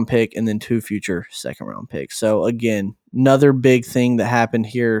 first-round pick, and then 2 future second-round picks. So, again, another big thing that happened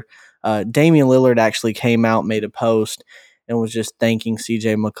here. Damian Lillard actually came out, made a post, and was just thanking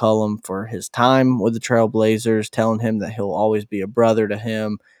CJ McCollum for his time with the Trailblazers, telling him that he'll always be a brother to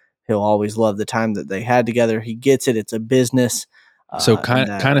him. He'll always love the time that they had together. He gets it. It's a business. So kind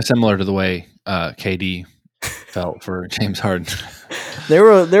of similar to the way KD felt for James Harden. There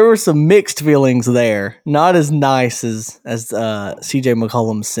were some mixed feelings there. Not as nice as CJ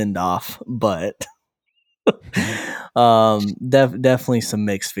McCollum's send off, but definitely some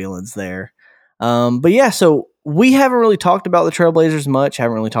mixed feelings there. But yeah, so we haven't really talked about the Trailblazers much.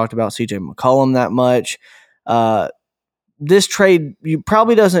 Haven't really talked about CJ McCollum that much. this trade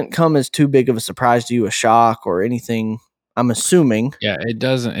probably doesn't come as too big of a surprise to you, a shock or anything, I'm assuming. Yeah, it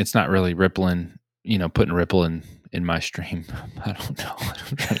doesn't. It's not really rippling, putting ripple in my stream. I don't know what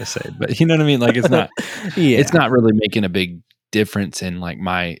I'm trying to say, but you know what I mean? Like it's not, it's not really making a big difference in like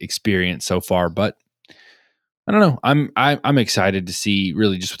my experience so far, but I don't know. I'm excited to see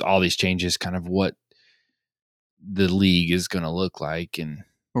really just with all these changes, kind of what the league is going to look like and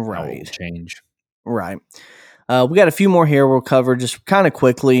how it will change. Right. We got a few more here we'll cover just kind of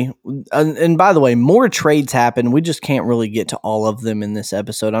quickly. And by the way, more trades happen. We just can't really get to all of them in this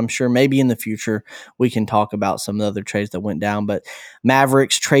episode. I'm sure maybe in the future we can talk about some of the other trades that went down. But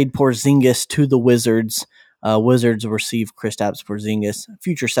Mavericks trade Porzingis to the Wizards. Wizards receive Kristaps Porzingis,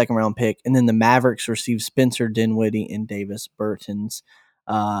 future second-round pick. And then the Mavericks receive Spencer Dinwiddie and Davis Bertans.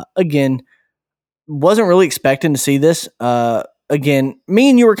 Again, wasn't really expecting to see this. Again, me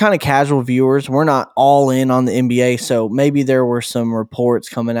and you were kind of casual viewers. We're not all in on the NBA, so maybe there were some reports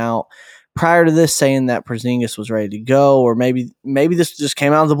coming out prior to this saying that Porzingis was ready to go, or maybe this just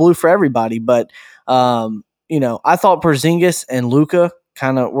came out of the blue for everybody. But I thought Porzingis and Luka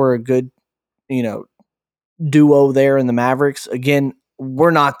kind of were a good, duo there in the Mavericks. Again,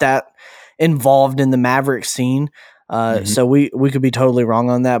 we're not that involved in the Mavericks scene. So we could be totally wrong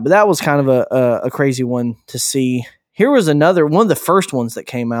on that, but that was kind of a crazy one to see. Here was another one of the first ones that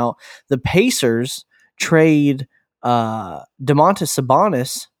came out. The Pacers trade Domantas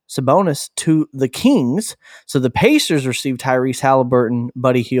Sabonis to the Kings. So the Pacers received Tyrese Halliburton,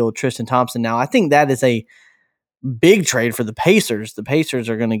 Buddy Hield, Tristan Thompson. Now I think that is a big trade for the Pacers. The Pacers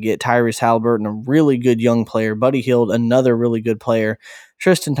are going to get Tyrese Halliburton, a really good young player. Buddy Hield, another really good player.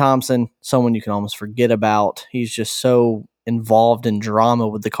 Tristan Thompson, someone you can almost forget about. He's just so involved in drama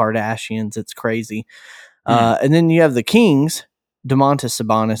with the Kardashians. It's crazy. And then you have the Kings. Domantas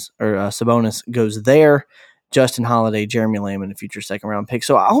Sabonis goes there. Justin Holiday, Jeremy Lamb, a future second-round pick.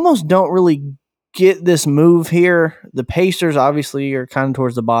 So I almost don't really get this move here. The Pacers obviously are kind of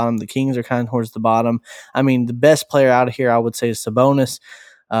towards the bottom. The Kings are kind of towards the bottom. I mean, the best player out of here, I would say, is Sabonis.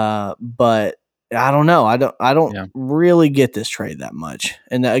 But I don't know. I don't really get this trade that much.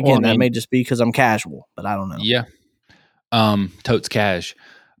 And again, that may just be because I'm casual, but I don't know. Yeah. Totes cash.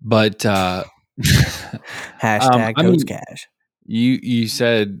 But hashtag Totes cash. You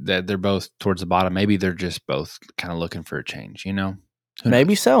said that they're both towards the bottom. Maybe they're just both kind of looking for a change,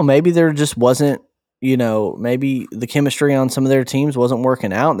 Maybe so. Maybe there just wasn't, maybe the chemistry on some of their teams wasn't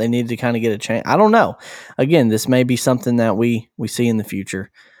working out. They needed to kind of get a change. I don't know. Again, this may be something that we see in the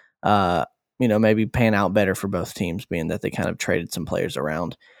future. Maybe pan out better for both teams, being that they kind of traded some players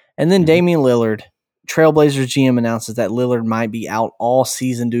around. And then Damian Lillard, Trailblazers GM announces that Lillard might be out all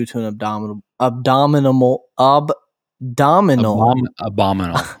season due to an abominable abdominal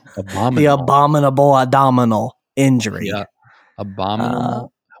injury. Yeah.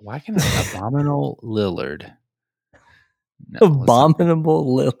 Abominable. Why can abominable Lillard? No,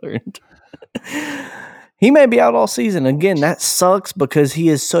 abominable Lillard. He may be out all season. Again, that sucks because he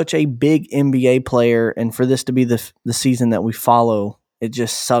is such a big NBA player, and for this to be the season that we follow, it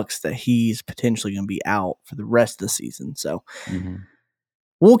just sucks that he's potentially going to be out for the rest of the season. So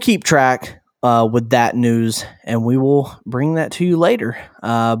we'll keep track with that news, and we will bring that to you later.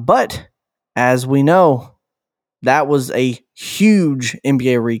 But as we know, that was a huge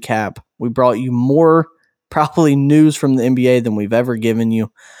NBA recap. We brought you more probably news from the NBA than we've ever given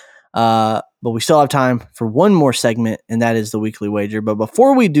you. But we still have time for one more segment, and that is the weekly wager. But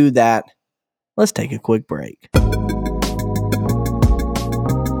before we do that, let's take a quick break.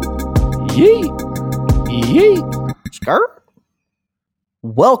 Yeet. Skirt.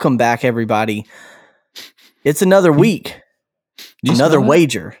 Welcome back, everybody. It's another week. Another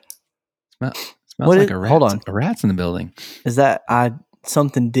wager. Smells like a rat. Hold on. A rat's in the building. Is that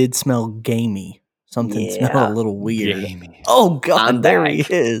something did smell gamey. Something smelled a little weird. Gamey. Oh, God, there he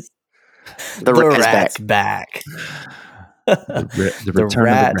is. The rat's back. The return of the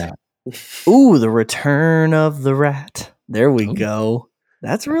rat. Ooh, the return of the rat. There we go.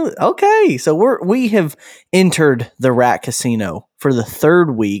 That's really okay. So we have entered the rat casino for the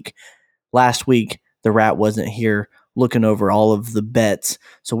third week. Last week, the rat wasn't here looking over all of the bets,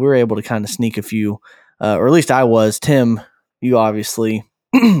 so we were able to kind of sneak a few, or at least I was. Tim, you obviously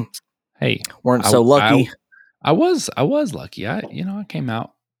weren't so lucky. I was lucky. I came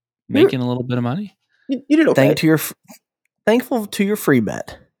out making a little bit of money. You did okay. Thankful to your free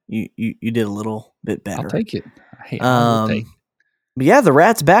bet. You did a little bit better. I'll take it. I'll take it. But yeah, the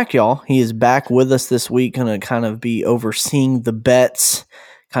rat's back, y'all. He is back with us this week, going to kind of be overseeing the bets,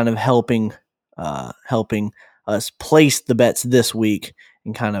 kind of helping us place the bets this week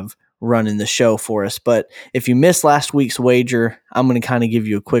and kind of running the show for us. But if you missed last week's wager, I'm going to kind of give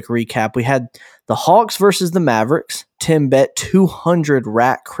you a quick recap. We had the Hawks versus the Mavericks. Tim bet 200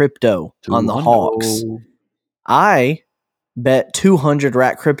 rat crypto on the Hawks. I bet 200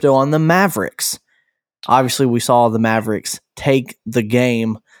 rat crypto on the Mavericks. Obviously, we saw the Mavericks take the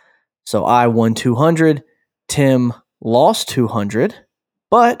game, so I won 200. Tim lost 200,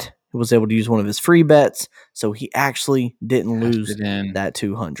 but he was able to use one of his free bets, so he actually didn't lose that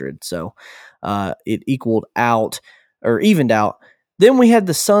 200. So it evened out. Then we had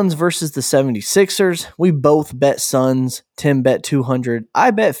the Suns versus the 76ers. We both bet Suns. Tim bet 200.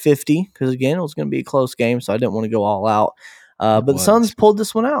 I bet 50 because, again, it was going to be a close game, so I didn't want to go all out. But the Suns pulled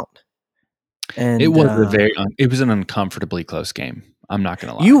this one out. And it was it was an uncomfortably close game. I'm not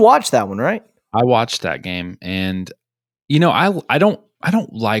going to lie. You watched that one, right? I watched that game, and I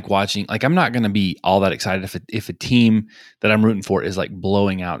don't like watching. Like, I'm not going to be all that excited if a team that I'm rooting for is like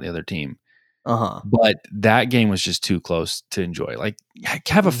blowing out the other team. But that game was just too close to enjoy. Like,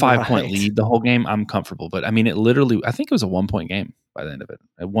 have a 5-point lead the whole game, I'm comfortable. But I mean, I think it was a 1-point game by the end of it,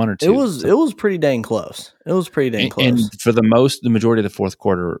 at 1 or 2. It was pretty dang close. And for the majority of the fourth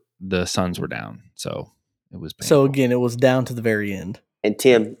quarter, the Suns were down, so it was painful. So again, it was down to the very end. And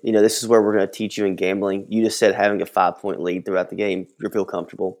Tim, this is where we're going to teach you in gambling. You just said having a 5-point lead throughout the game, you feel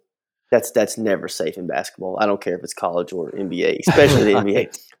comfortable. That's never safe in basketball. I don't care if it's college or NBA, especially the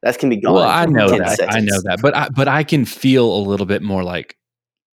NBA. That can be gone. Well, I know that. But I can feel a little bit more like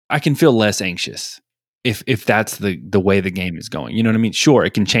I can feel less anxious if that's the way the game is going. You know what I mean? Sure,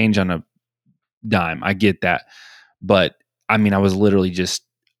 it can change on a dime. I get that. But I mean, I was literally just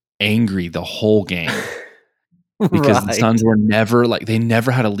angry the whole game. Because the Suns were they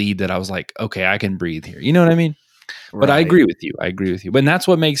never had a lead that I was like, okay, I can breathe here. You know what I mean? But I agree with you. But that's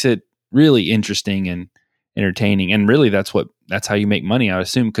what makes it really interesting and entertaining. And really that's how you make money, I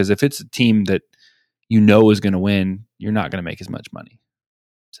assume, because if it's a team that is going to win, you're not going to make as much money.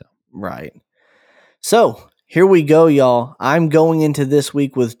 So here we go, y'all. I'm going into this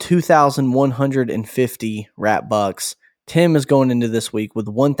week with 2,150 rat bucks. Tim is going into this week with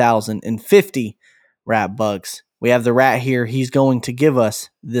 1,050 rat bucks. We have the rat here. He's going to give us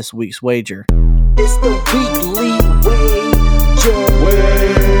this week's wager. It's the weekly wager.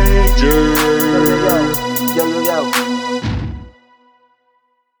 Yo.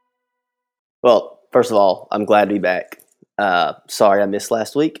 Well, first of all, I'm glad to be back. Sorry I missed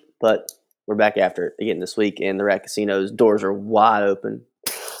last week, but we're back after it again this week, and the Rat Casino's doors are wide open.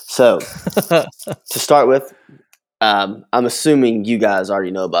 So, to start with, I'm assuming you guys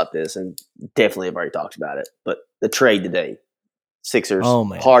already know about this and definitely have already talked about it, but the trade today, Sixers,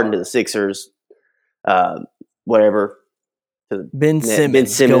 Harden to the Sixers, whatever. To Ben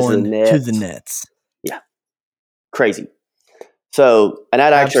Simmons going to the Nets. Yeah. Crazy. So, and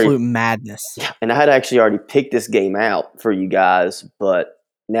I'd absolute madness. Yeah, and I had actually already picked this game out for you guys, but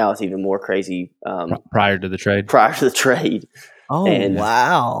now it's even more crazy. Prior to the trade. Oh, and,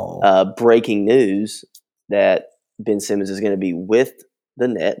 wow. Breaking news that Ben Simmons is going to be with the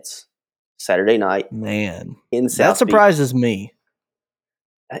Nets Saturday night. Man, in South that surprises me.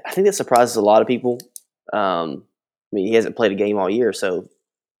 I think that surprises a lot of people. I mean, he hasn't played a game all year, so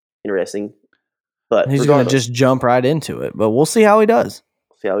interesting. But he's going to just jump right into it. But we'll see how he does.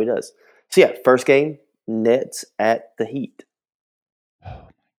 So yeah, first game, Nets at the Heat.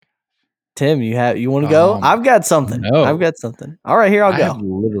 Tim, you want to go? I've got something. No. I've got something. All right, here I'll go. I have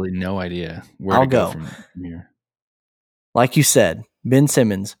literally no idea where to go from here. Like you said, Ben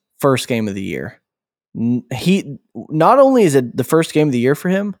Simmons, first game of the year. He not only is it the first game of the year for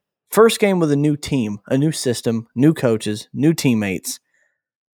him, first game with a new team, a new system, new coaches, new teammates.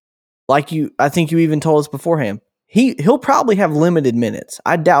 I think you even told us beforehand. He'll probably have limited minutes.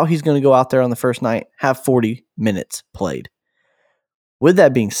 I doubt he's going to go out there on the first night, have 40 minutes played. With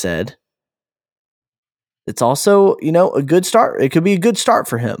that being said, it's also, a good start. It could be a good start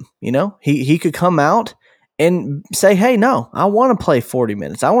for him. He could come out and say, hey, no, I want to play 40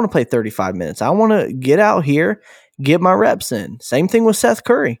 minutes. I want to play 35 minutes. I want to get out here, get my reps in. Same thing with Seth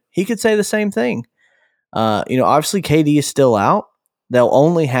Curry. He could say the same thing. Obviously KD is still out. They'll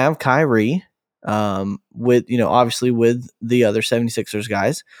only have Kyrie with the other 76ers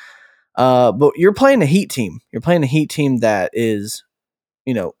guys. But you're playing a Heat team. You're playing a Heat team that is,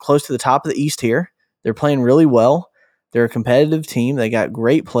 close to the top of the East here. They're playing really well. They're a competitive team. They got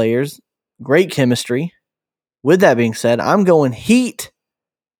great players, great chemistry. With that being said, I'm going Heat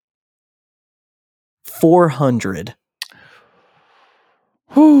 400.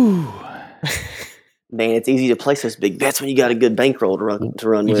 Whew. Man, it's easy to place those big bets when you got a good bankroll to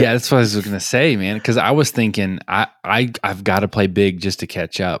run with. Yeah, that's what I was going to say, man. Because I was thinking I've got to play big just to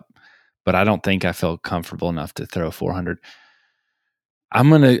catch up. but I don't think I feel comfortable enough to throw 400. I'm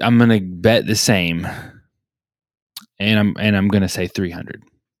gonna bet the same, and I'm gonna say 300.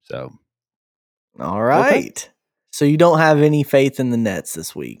 So, all right. Okay. So you don't have any faith in the Nets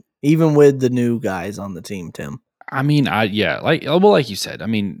this week, even with the new guys on the team, Tim. I mean, like you said, I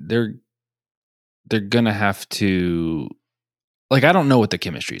mean, they're gonna have to. Like, I don't know what the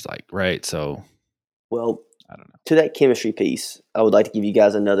chemistry is like, right? So, well, I don't know. To that chemistry piece, I would like to give you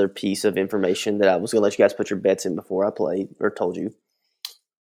guys another piece of information that I was going to let you guys put your bets in before I played or told you.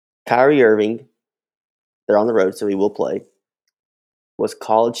 Kyrie Irving, they're on the road, so he will play, was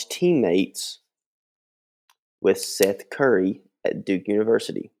college teammates with Seth Curry at Duke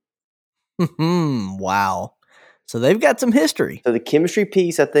University. Wow. So they've got some history. So the chemistry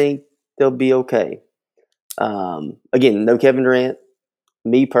piece, I think they'll be okay. Again, no Kevin Durant.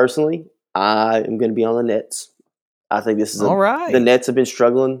 Me personally, I am going to be on the Nets. I think this is all right. The Nets have been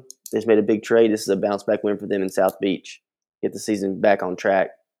struggling. They just made a big trade. This is a bounce back win for them in South Beach. Get the season back on track.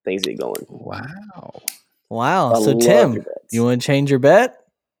 Things get going. Wow. So Tim, you want to change your bet?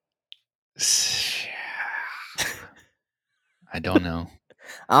 I don't know.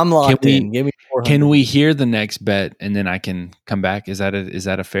 I'm locked in. Give me 400. Can we hear the next bet and then I can come back? Is that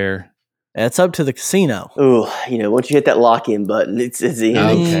a fair? That's up to the casino. Oh, once you hit that lock-in button, it's in.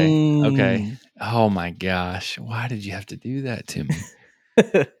 Okay. Oh my gosh! Why did you have to do that to me?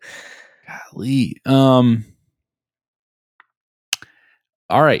 Golly. All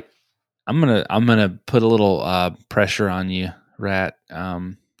right. I'm gonna put a little pressure on you, Rat. A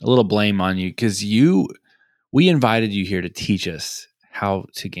little blame on you because we invited you here to teach us how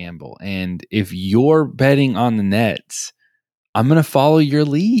to gamble, and if you're betting on the Nets, I'm gonna follow your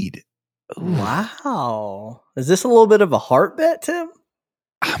lead. Wow. Is this a little bit of a heart bet, Tim?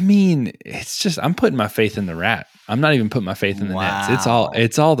 I mean, it's just I'm putting my faith in the Rat. I'm not even putting my faith in the Nets.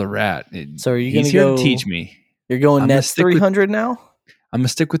 It's all the Rat. So are you going to go to teach me? You're going Nets 300 now? I'm gonna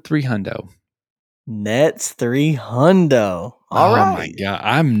stick with 300. Nets 300. All right. Oh my god,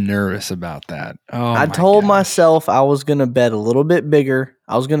 I'm nervous about that. I told myself I was going to bet a little bit bigger.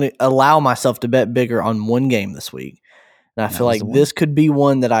 I was going to allow myself to bet bigger on one game this week. And I feel like this could be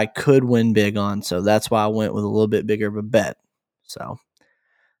one that I could win big on. So that's why I went with a little bit bigger of a bet. So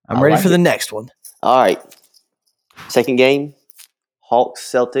I'm ready for the next one. All right. Second game, Hawks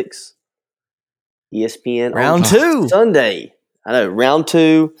Celtics, ESPN round 2 Sunday. I know, round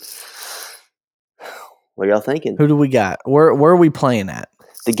 2. What are y'all thinking? Who do we got? Where are we playing at?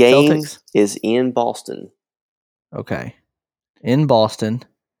 The game Celtics? Is in Boston. Okay. In Boston.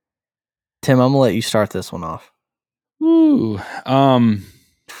 Tim, I'm going to let you start this one off. Ooh.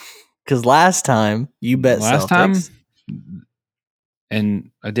 Because last time you bet Celtics.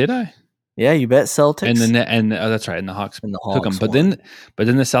 And did I? Yeah, you bet Celtics. And that's right. And the Hawks took them. But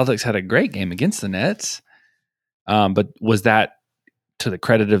then the Celtics had a great game against the Nets. But was that to the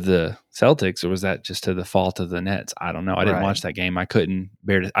credit of the Celtics, or was that just to the fault of the Nets? I don't know. I didn't watch that game. I couldn't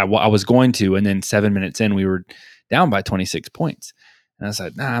bear to. I was going to, and then 7 minutes in, we were down by 26 points, and I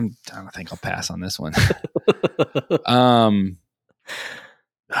said, "Nah, I think I'll pass on this one." Oh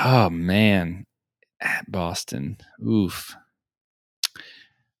man, at Boston, oof.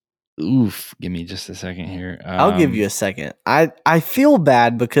 Give me just a second here. I'll give you a second. I feel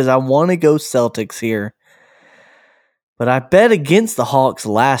bad because I want to go Celtics here. But I bet against the Hawks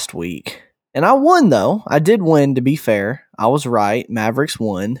last week. And I won, though. I did win, to be fair. I was right. Mavericks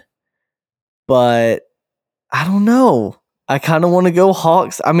won. But I don't know. I kind of want to go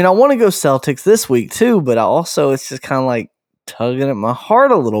Hawks. I mean, I want to go Celtics this week, too. But it's just kind of like tugging at my heart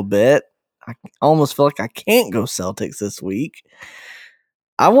a little bit. I almost feel like I can't go Celtics this week.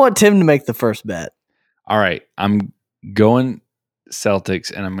 I want Tim to make the first bet. All right. I'm going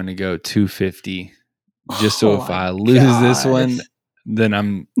Celtics, and I'm going to go 250. Just so if I lose this one, then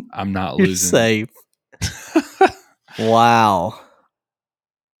I'm not You're losing. Safe. Wow.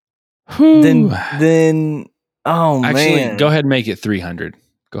 Then Actually, man. Go ahead and make it 300.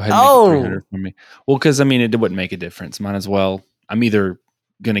 Go ahead and make it 300 for me. Well, because I mean, it wouldn't make a difference. Might as well. I'm either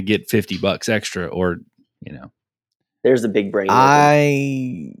gonna get $50 extra, or There's the big brain.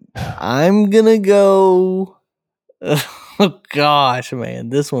 I'm gonna go. Oh gosh, man,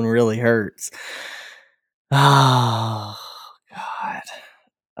 this one really hurts. Oh God.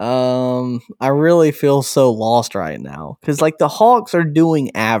 I really feel so lost right now because the Hawks are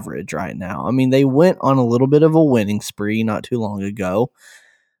doing average right now. I mean, they went on a little bit of a winning spree not too long ago,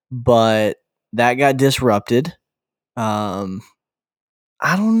 but that got disrupted. I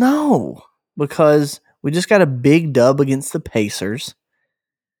don't know because we just got a big dub against the Pacers,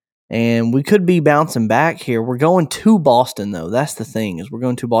 And we could be bouncing back here. We're going to Boston, though. That's the thing, is we're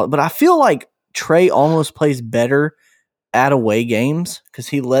going to Boston. But I feel like Trey almost plays better at away games because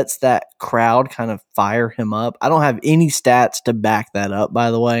he lets that crowd kind of fire him up. I don't have any stats to back that up,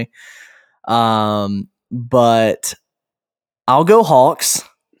 by the way. But I'll go Hawks.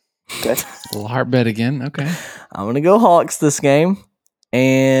 Okay. A little heart bet again. Okay. I'm going to go Hawks this game.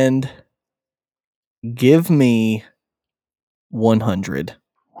 And give me 100.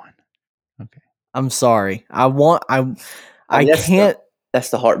 Okay. I'm sorry. I can't. That's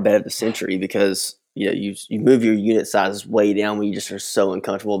the heart bet of the century because you move your unit sizes way down when you just are so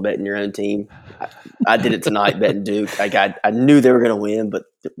uncomfortable betting your own team. I did it tonight betting Duke. I knew they were going to win, but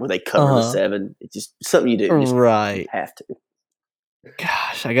were they covering the 7? It's just something you do. You just have to.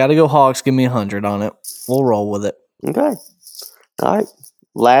 Gosh, I got to go Hawks. Give me 100 on it. We'll roll with it. Okay. All right.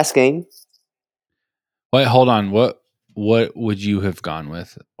 Last game. Wait, hold on. What would you have gone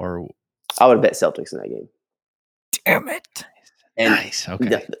with? Or I would have bet Celtics in that game. Damn it. And nice.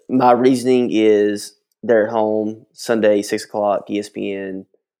 Okay. My reasoning is they're at home Sunday, 6:00, ESPN.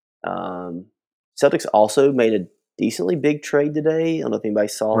 Celtics also made a decently big trade today. I don't know if anybody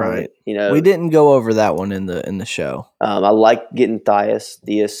saw it. We didn't go over that one in the show. I like getting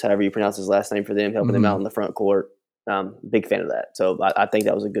Theis, however you pronounce his last name, for them, helping them out in the front court. Big fan of that. So I think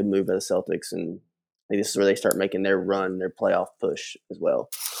that was a good move by the Celtics, and I think this is where they start making their run, their playoff push as well.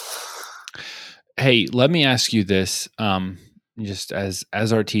 Hey, let me ask you this. Just as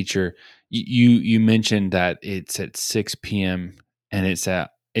our teacher, you mentioned that it's at 6 p.m. and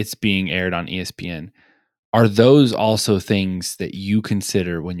it's being aired on ESPN. Are those also things that you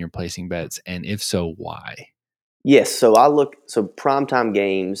consider when you're placing bets? And if so, why? Yes. So primetime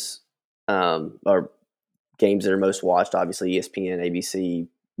games are games that are most watched, obviously ESPN, ABC,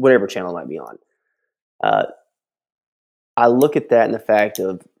 whatever channel it might be on. I look at that in the fact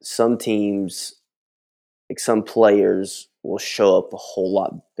of some teams, like some players will show up a whole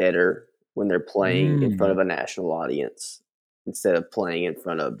lot better when they're playing in front of a national audience instead of playing in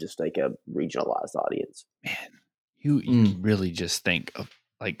front of just like a regionalized audience. Man, you really just think of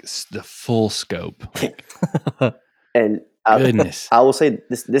like the full scope. Like, and goodness. I will say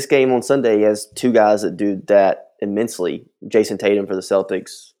this game on Sunday has two guys that do that immensely. Jason Tatum for the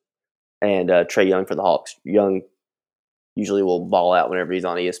Celtics and Trae Young for the Hawks. Young usually will ball out whenever he's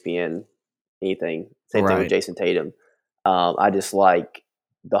on ESPN, anything. Same thing with Jason Tatum. I just like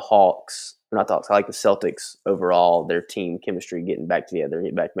the Hawks, not the Hawks, I like the Celtics overall, their team chemistry getting back together,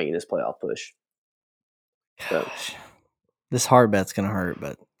 getting back making this playoff push. So. Gosh, this hard bet's going to hurt,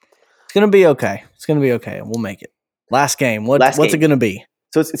 but it's going to be okay. It's going to be okay. We'll make it. Last game. What's it going to be?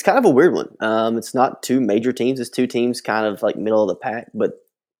 So it's kind of a weird one. It's not two major teams. It's two teams kind of like middle of the pack, but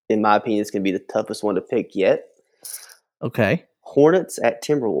in my opinion, it's going to be the toughest one to pick yet. Okay. Hornets at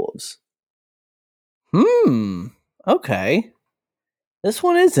Timberwolves. Okay. This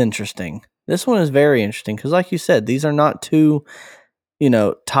one is interesting. This one is very interesting because, like you said, these are not two,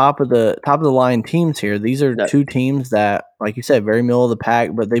 top of the line teams here. These are two teams that, like you said, very middle of the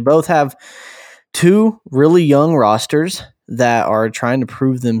pack, but they both have two really young rosters that are trying to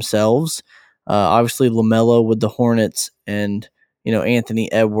prove themselves. Obviously, LaMelo with the Hornets, and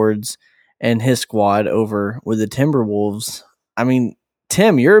Anthony Edwards and his squad over with the Timberwolves. I mean,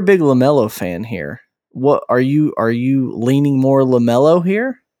 Tim, you're a big LaMelo fan here. What are you leaning more LaMelo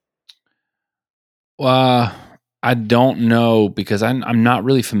here? I don't know because I'm not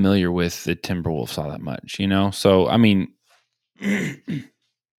really familiar with the Timberwolves all that much, So I mean,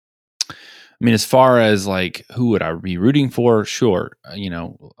 as far as like who would I be rooting for? Sure,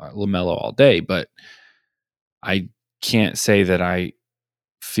 LaMelo all day, but I can't say that I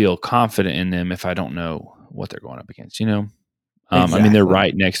feel confident in them if I don't know what they're going up against. Exactly. They're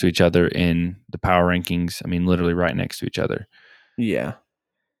right next to each other in the power rankings. Literally right next to each other. Yeah.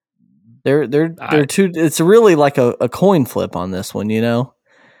 They're two. It's really like a coin flip on this one,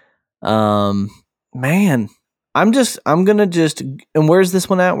 Man, I'm gonna just. And where's this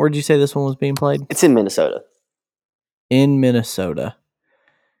one at? Where did you say this one was being played? It's in Minnesota. In Minnesota.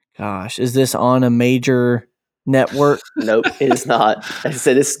 Gosh, is this on a major network? Nope, it is not. Like I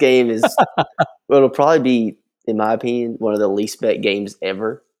said, this game is. Well, it'll probably be, in my opinion, one of the least bet games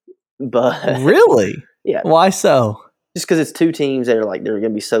ever. But really, yeah. Why so? Just because it's two teams that are like they're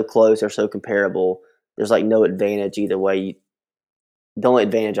going to be so close, they're so comparable. There's like no advantage either way. The only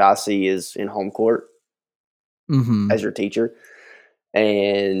advantage I see is in home court as your teacher,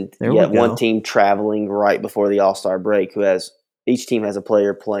 and one team traveling right before the All-Star break. Each team has a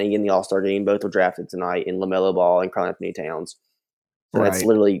player playing in the All-Star game. Both were drafted tonight in LaMelo Ball and Karl-Anthony Towns. So that's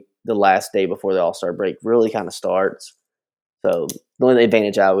literally the last day before the All-Star break really kind of starts. So the only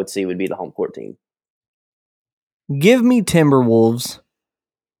advantage I would see would be the home court team. Give me Timberwolves,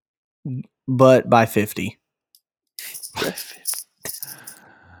 but by 50.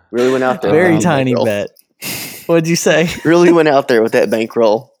 Really went out there. Very tiny bet. What'd you say? Really went out there with that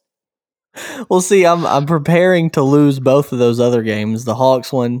bankroll. Well, see, I'm preparing to lose both of those other games, the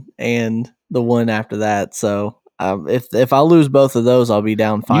Hawks one and the one after that. So if I lose both of those, I'll be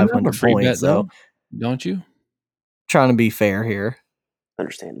down 500 points. Bet, though, don't you? Trying to be fair here.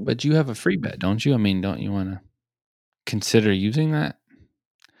 Understandable. But you have a free bet, don't you? I mean, don't you want to consider using that?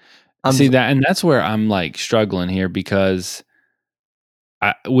 See that, and that's where I'm like struggling here because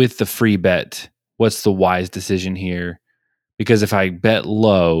with the free bet, what's the wise decision here? Because if I bet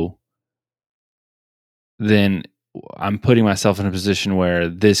low, then I'm putting myself in a position where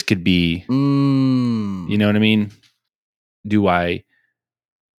this could be, you know what I mean? Do I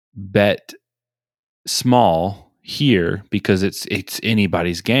bet small here because it's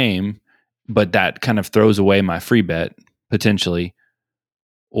anybody's game, but that kind of throws away my free bet potentially?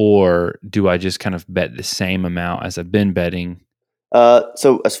 Or do I just kind of bet the same amount as I've been betting?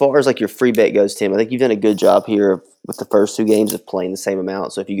 So as far as like your free bet goes, Tim, I think you've done a good job here with the first 2 games of playing the same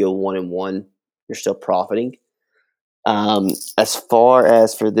amount. So if you go 1-1, you're still profiting. As far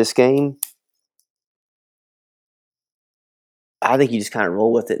as for this game, I think you just kind of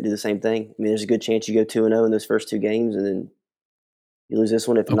roll with it and do the same thing. I mean, there's a good chance you go 2-0 in those first 2 games, and then you lose this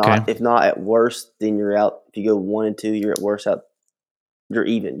one. If not, at worst, then you're out. If you go 1-2, you're at worst out. You're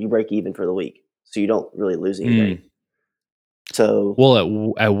even. You break even for the week, so you don't really lose anything. So,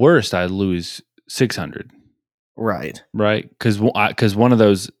 well, at worst, I lose 600. Right. Because one of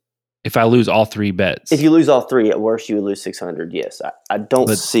those, if I lose all 3 bets, if you lose all 3, at worst you would lose 600. Yes, I don't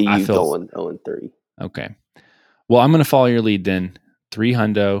see you going 0-3. Okay. Well, I'm going to follow your lead then.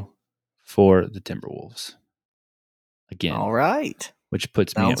 300 for the Timberwolves again. All right. Which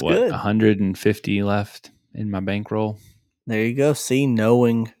puts me at what, 150 left in my bankroll. There you go. See,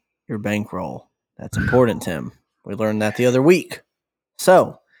 knowing your bankroll. That's important, Tim. We learned that the other week.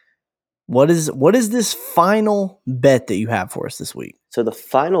 So, what is this final bet that you have for us this week? So the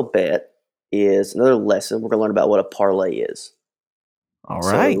final bet is another lesson. We're going to learn about what a parlay is. All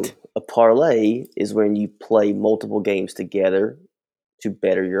right. So a parlay is when you play multiple games together to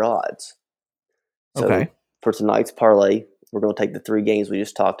better your odds. So for tonight's parlay, we're going to take the 3 games we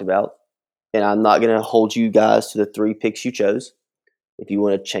just talked about, and I'm not going to hold you guys to the 3 picks you chose. If you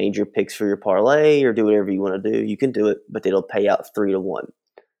want to change your picks for your parlay or do whatever you want to do, you can do it, but it'll pay out 3-1.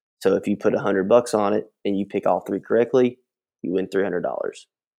 So if you put $100 on it and you pick all 3 correctly, you win $300.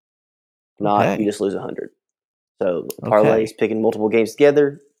 Not, you just lose 100. So parlay is picking multiple games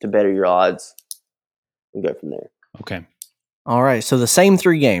together to better your odds and go from there. Okay. All right. So the same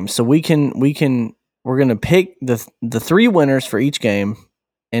 3 games. So we're going to pick the 3 winners for each game,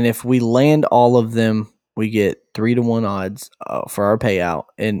 and if we land all of them, we get 3-1 odds for our payout,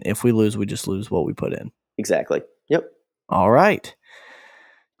 and if we lose, we just lose what we put in. Exactly. Yep. All right.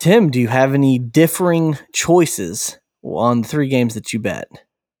 Tim, do you have any differing choices on the 3 games that you bet?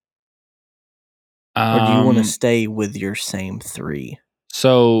 Or do you want to stay with your same 3?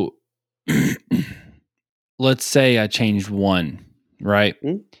 So let's say I changed 1, right?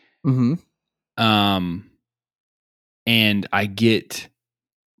 Mm-hmm. And I get,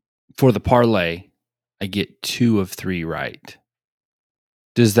 for the parlay, I get 2 of 3 right.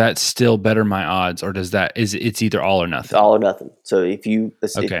 Does that still better my odds, or it's either all or nothing? It's all or nothing. So if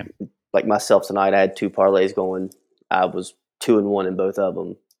like myself tonight, I had 2 parlays going. I was 2-1 in both of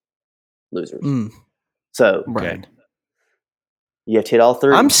them. Losers. So you have to hit all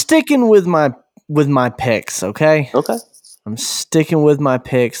 3. I'm sticking with my picks. Okay. I'm sticking with my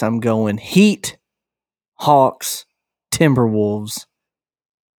picks. I'm going Heat, Hawks, Timberwolves.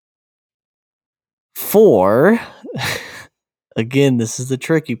 Again, this is the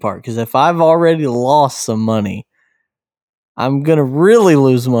tricky part, because if I've already lost some money, I'm going to really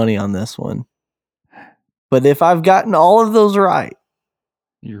lose money on this one. But if I've gotten all of those right,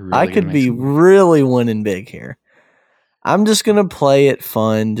 I could be really winning big here. I'm just going to play it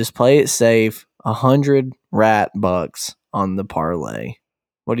fun, just play it safe, 100 $100 on the parlay.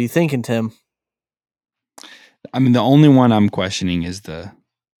 What are you thinking, Tim? I mean, the only one I'm questioning is the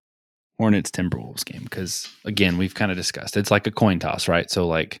Hornets Timberwolves game, because again, we've kind of discussed it's like a coin toss, right? So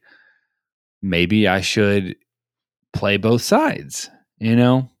like maybe I should play both sides, you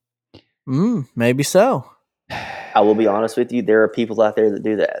know? Maybe so. I will be honest with you, there are people out there that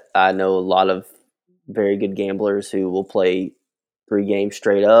do that. I know a lot of very good gamblers who will play 3 games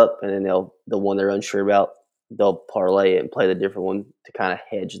straight up, and then the one they're unsure about, they'll parlay it and play the different one to kind of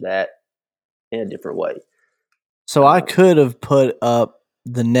hedge that in a different way. So I could have put up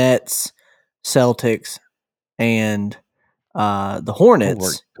the Nets, Celtics, and the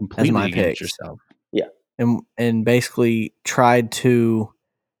Hornets as my picks. Yourself. Yeah. And basically tried to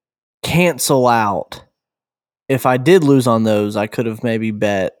cancel out. If I did lose on those, I could have maybe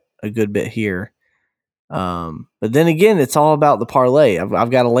bet a good bit here. But then again, it's all about the parlay.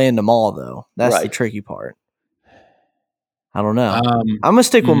 I've got to land them all, though. That's the tricky part. I don't know. I'm gonna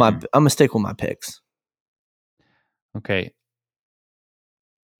stick with my picks. Okay.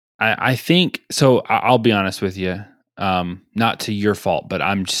 I think so. I'll be honest with you. Not to your fault, but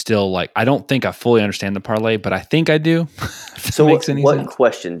I'm still like, I don't think I fully understand the parlay, but I think I do. So what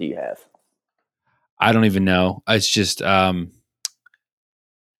question do you have? I don't even know. It's just, there's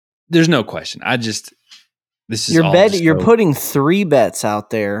no question. This is you're putting 3 bets out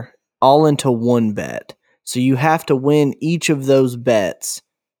there all into one bet. So you have to win each of those bets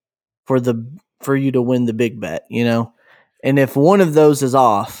for you to win the big bet, you know? And if one of those is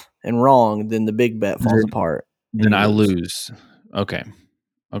off and wrong, then the big bet falls apart. Then I lose. Okay.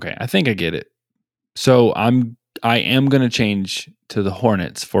 I think I get it. So I am going to change to the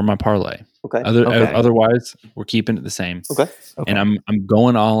Hornets for my parlay. Okay. Otherwise, we're keeping it the same. Okay. And I'm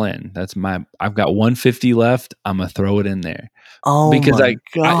going all in. I've got 150 left. I'm gonna throw it in there. Oh, because my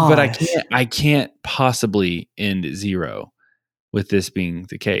gosh. but I can't possibly end at 0 with this being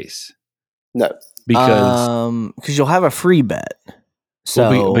the case. No, because you'll have a free bet.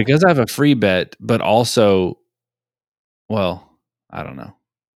 So because I have a free bet, but also, well, I don't know.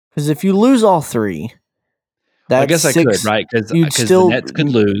 Because if you lose all 3, I guess I could, right? Because the Nets could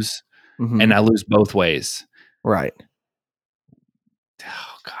lose, and I lose both ways. Right.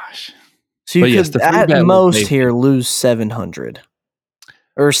 Oh, gosh. So you could at most here lose 700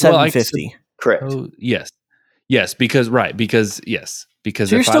 or 750. Correct. Oh, yes. Because so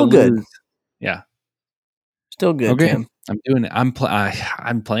you're still good. Yeah. Still good, okay. Tim. I'm doing it. I'm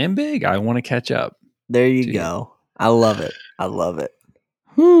playing big. I want to catch up. There you go. I love it.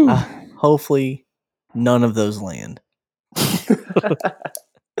 Hopefully none of those land.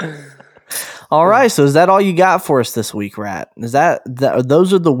 All right, so is that all you got for us this week, Rat? Is that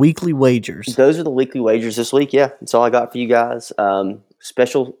those are the weekly wagers? Those are the weekly wagers this week. Yeah, that's all I got for you guys.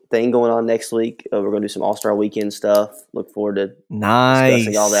 Special thing going on next week. We're going to do some All-Star Weekend stuff. Look forward to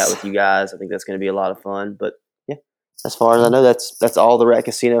discussing all that with you guys. I think that's going to be a lot of fun. But yeah, as far as I know, that's all the Rat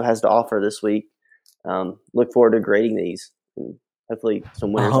Casino has to offer this week. Look forward to grading these. And hopefully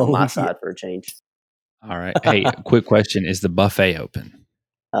some winners on my side for a change. All right. Hey, quick question. Is the buffet open?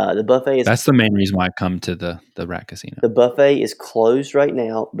 The buffet is... That's the main reason why I come to the Rat Casino. The buffet is closed right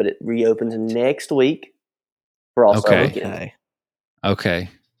now, but it reopens next week for All-Star Weekend. Okay.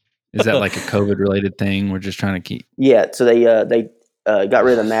 Is that like a COVID-related thing? We're just trying to keep... Yeah, so they got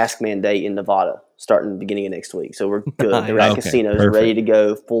rid of the mask mandate in Nevada starting the beginning of next week. So we're good. The Rat Casino is ready to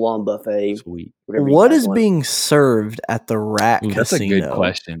go, full-on buffet. Sweet. What is being served at the Rat Casino? That's a good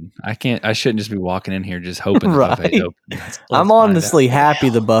question. I shouldn't just be walking in here just hoping the buffet's open. I'm honestly happy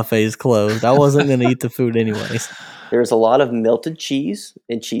the buffet is closed. I wasn't going to eat the food anyways. There's a lot of melted cheese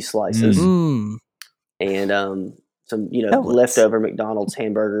and cheese slices. And some, leftover McDonald's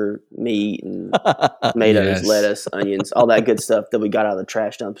hamburger meat and tomatoes, lettuce, onions, all that good stuff that we got out of the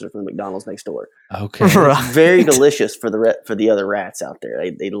trash dumpster from the McDonald's next door. Okay, it's very delicious for the other rats out there.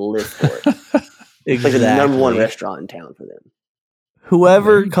 They live for it. It's like the number 1 restaurant in town for them.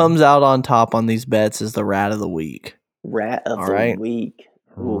 Whoever comes out on top on these bets is the Rat of the Week. Rat of the Week.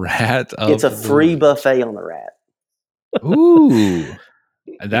 Rat of It's a free buffet on the Rat. Ooh,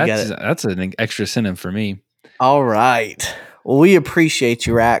 that's an extra incentive for me. All right. Well, we appreciate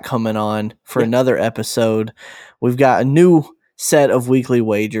you, Rat, coming on for another episode. We've got a new set of weekly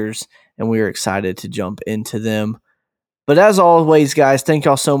wagers, and we are excited to jump into them. But as always, guys, thank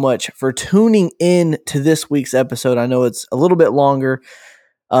y'all so much for tuning in to this week's episode. I know it's a little bit longer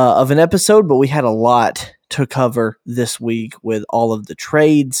of an episode, but we had a lot to cover this week with all of the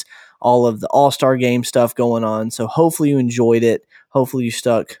trades, all of the All-Star Game stuff going on. So hopefully you enjoyed it. Hopefully you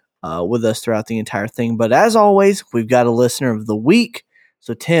stuck with us throughout the entire thing. But as always, we've got a listener of the week.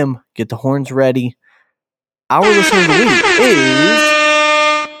 So Tim, get the horns ready. Our listener of the week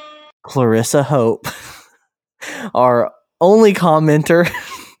is Clarissa Hope, our only commenter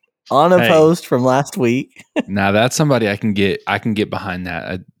on a post from last week. Now that's somebody I can get behind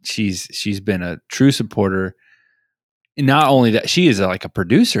that. She's been a true supporter. Not only that, she is like a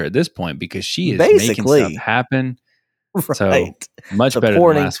producer at this point because she is making stuff happen. Right. So much better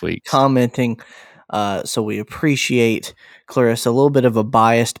than last week. Commenting. So we appreciate Clarissa. A little bit of a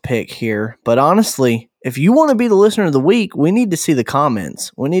biased pick here, but honestly, if you want to be the listener of the week, we need to see the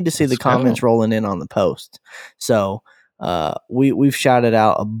comments. We need to see the comments rolling in on the post. So we've shouted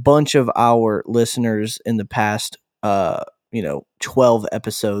out a bunch of our listeners in the past 12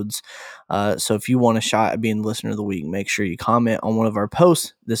 episodes. So if you want a shot at being the listener of the week, make sure you comment on one of our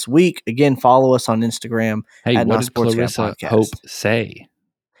posts this week. Again, follow us on Instagram. Hey, what did Clarissa Hope say?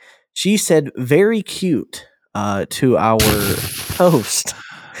 She said very cute to our post.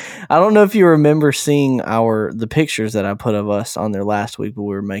 I don't know if you remember seeing the pictures that I put of us on there last week, but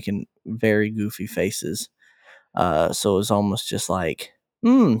we were making very goofy faces. So it was almost just like,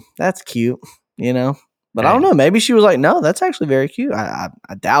 that's cute, But I don't know. Maybe she was like, no, that's actually very cute. I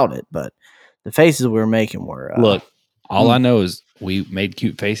doubt it, but the faces we were making were. Look, all I know is we made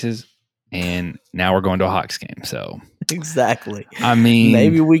cute faces, and now we're going to a Hawks game. So exactly. I mean,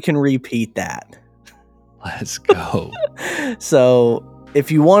 maybe we can repeat that. Let's go. So if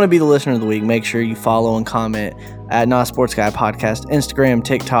you want to be the listener of the week, make sure you follow and comment at Not a Sports Guy Podcast, Instagram,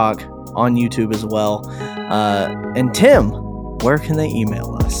 TikTok, on YouTube as well. And Tim, where can they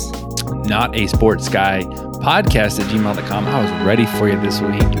email us? Not a Sports Guy Podcast at gmail.com. I was ready for you this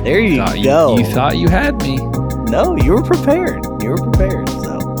week. There you go. You thought you had me. No, you were prepared.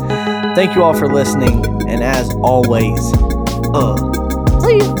 So thank you all for listening. And as always,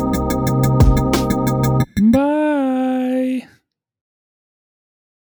 see you.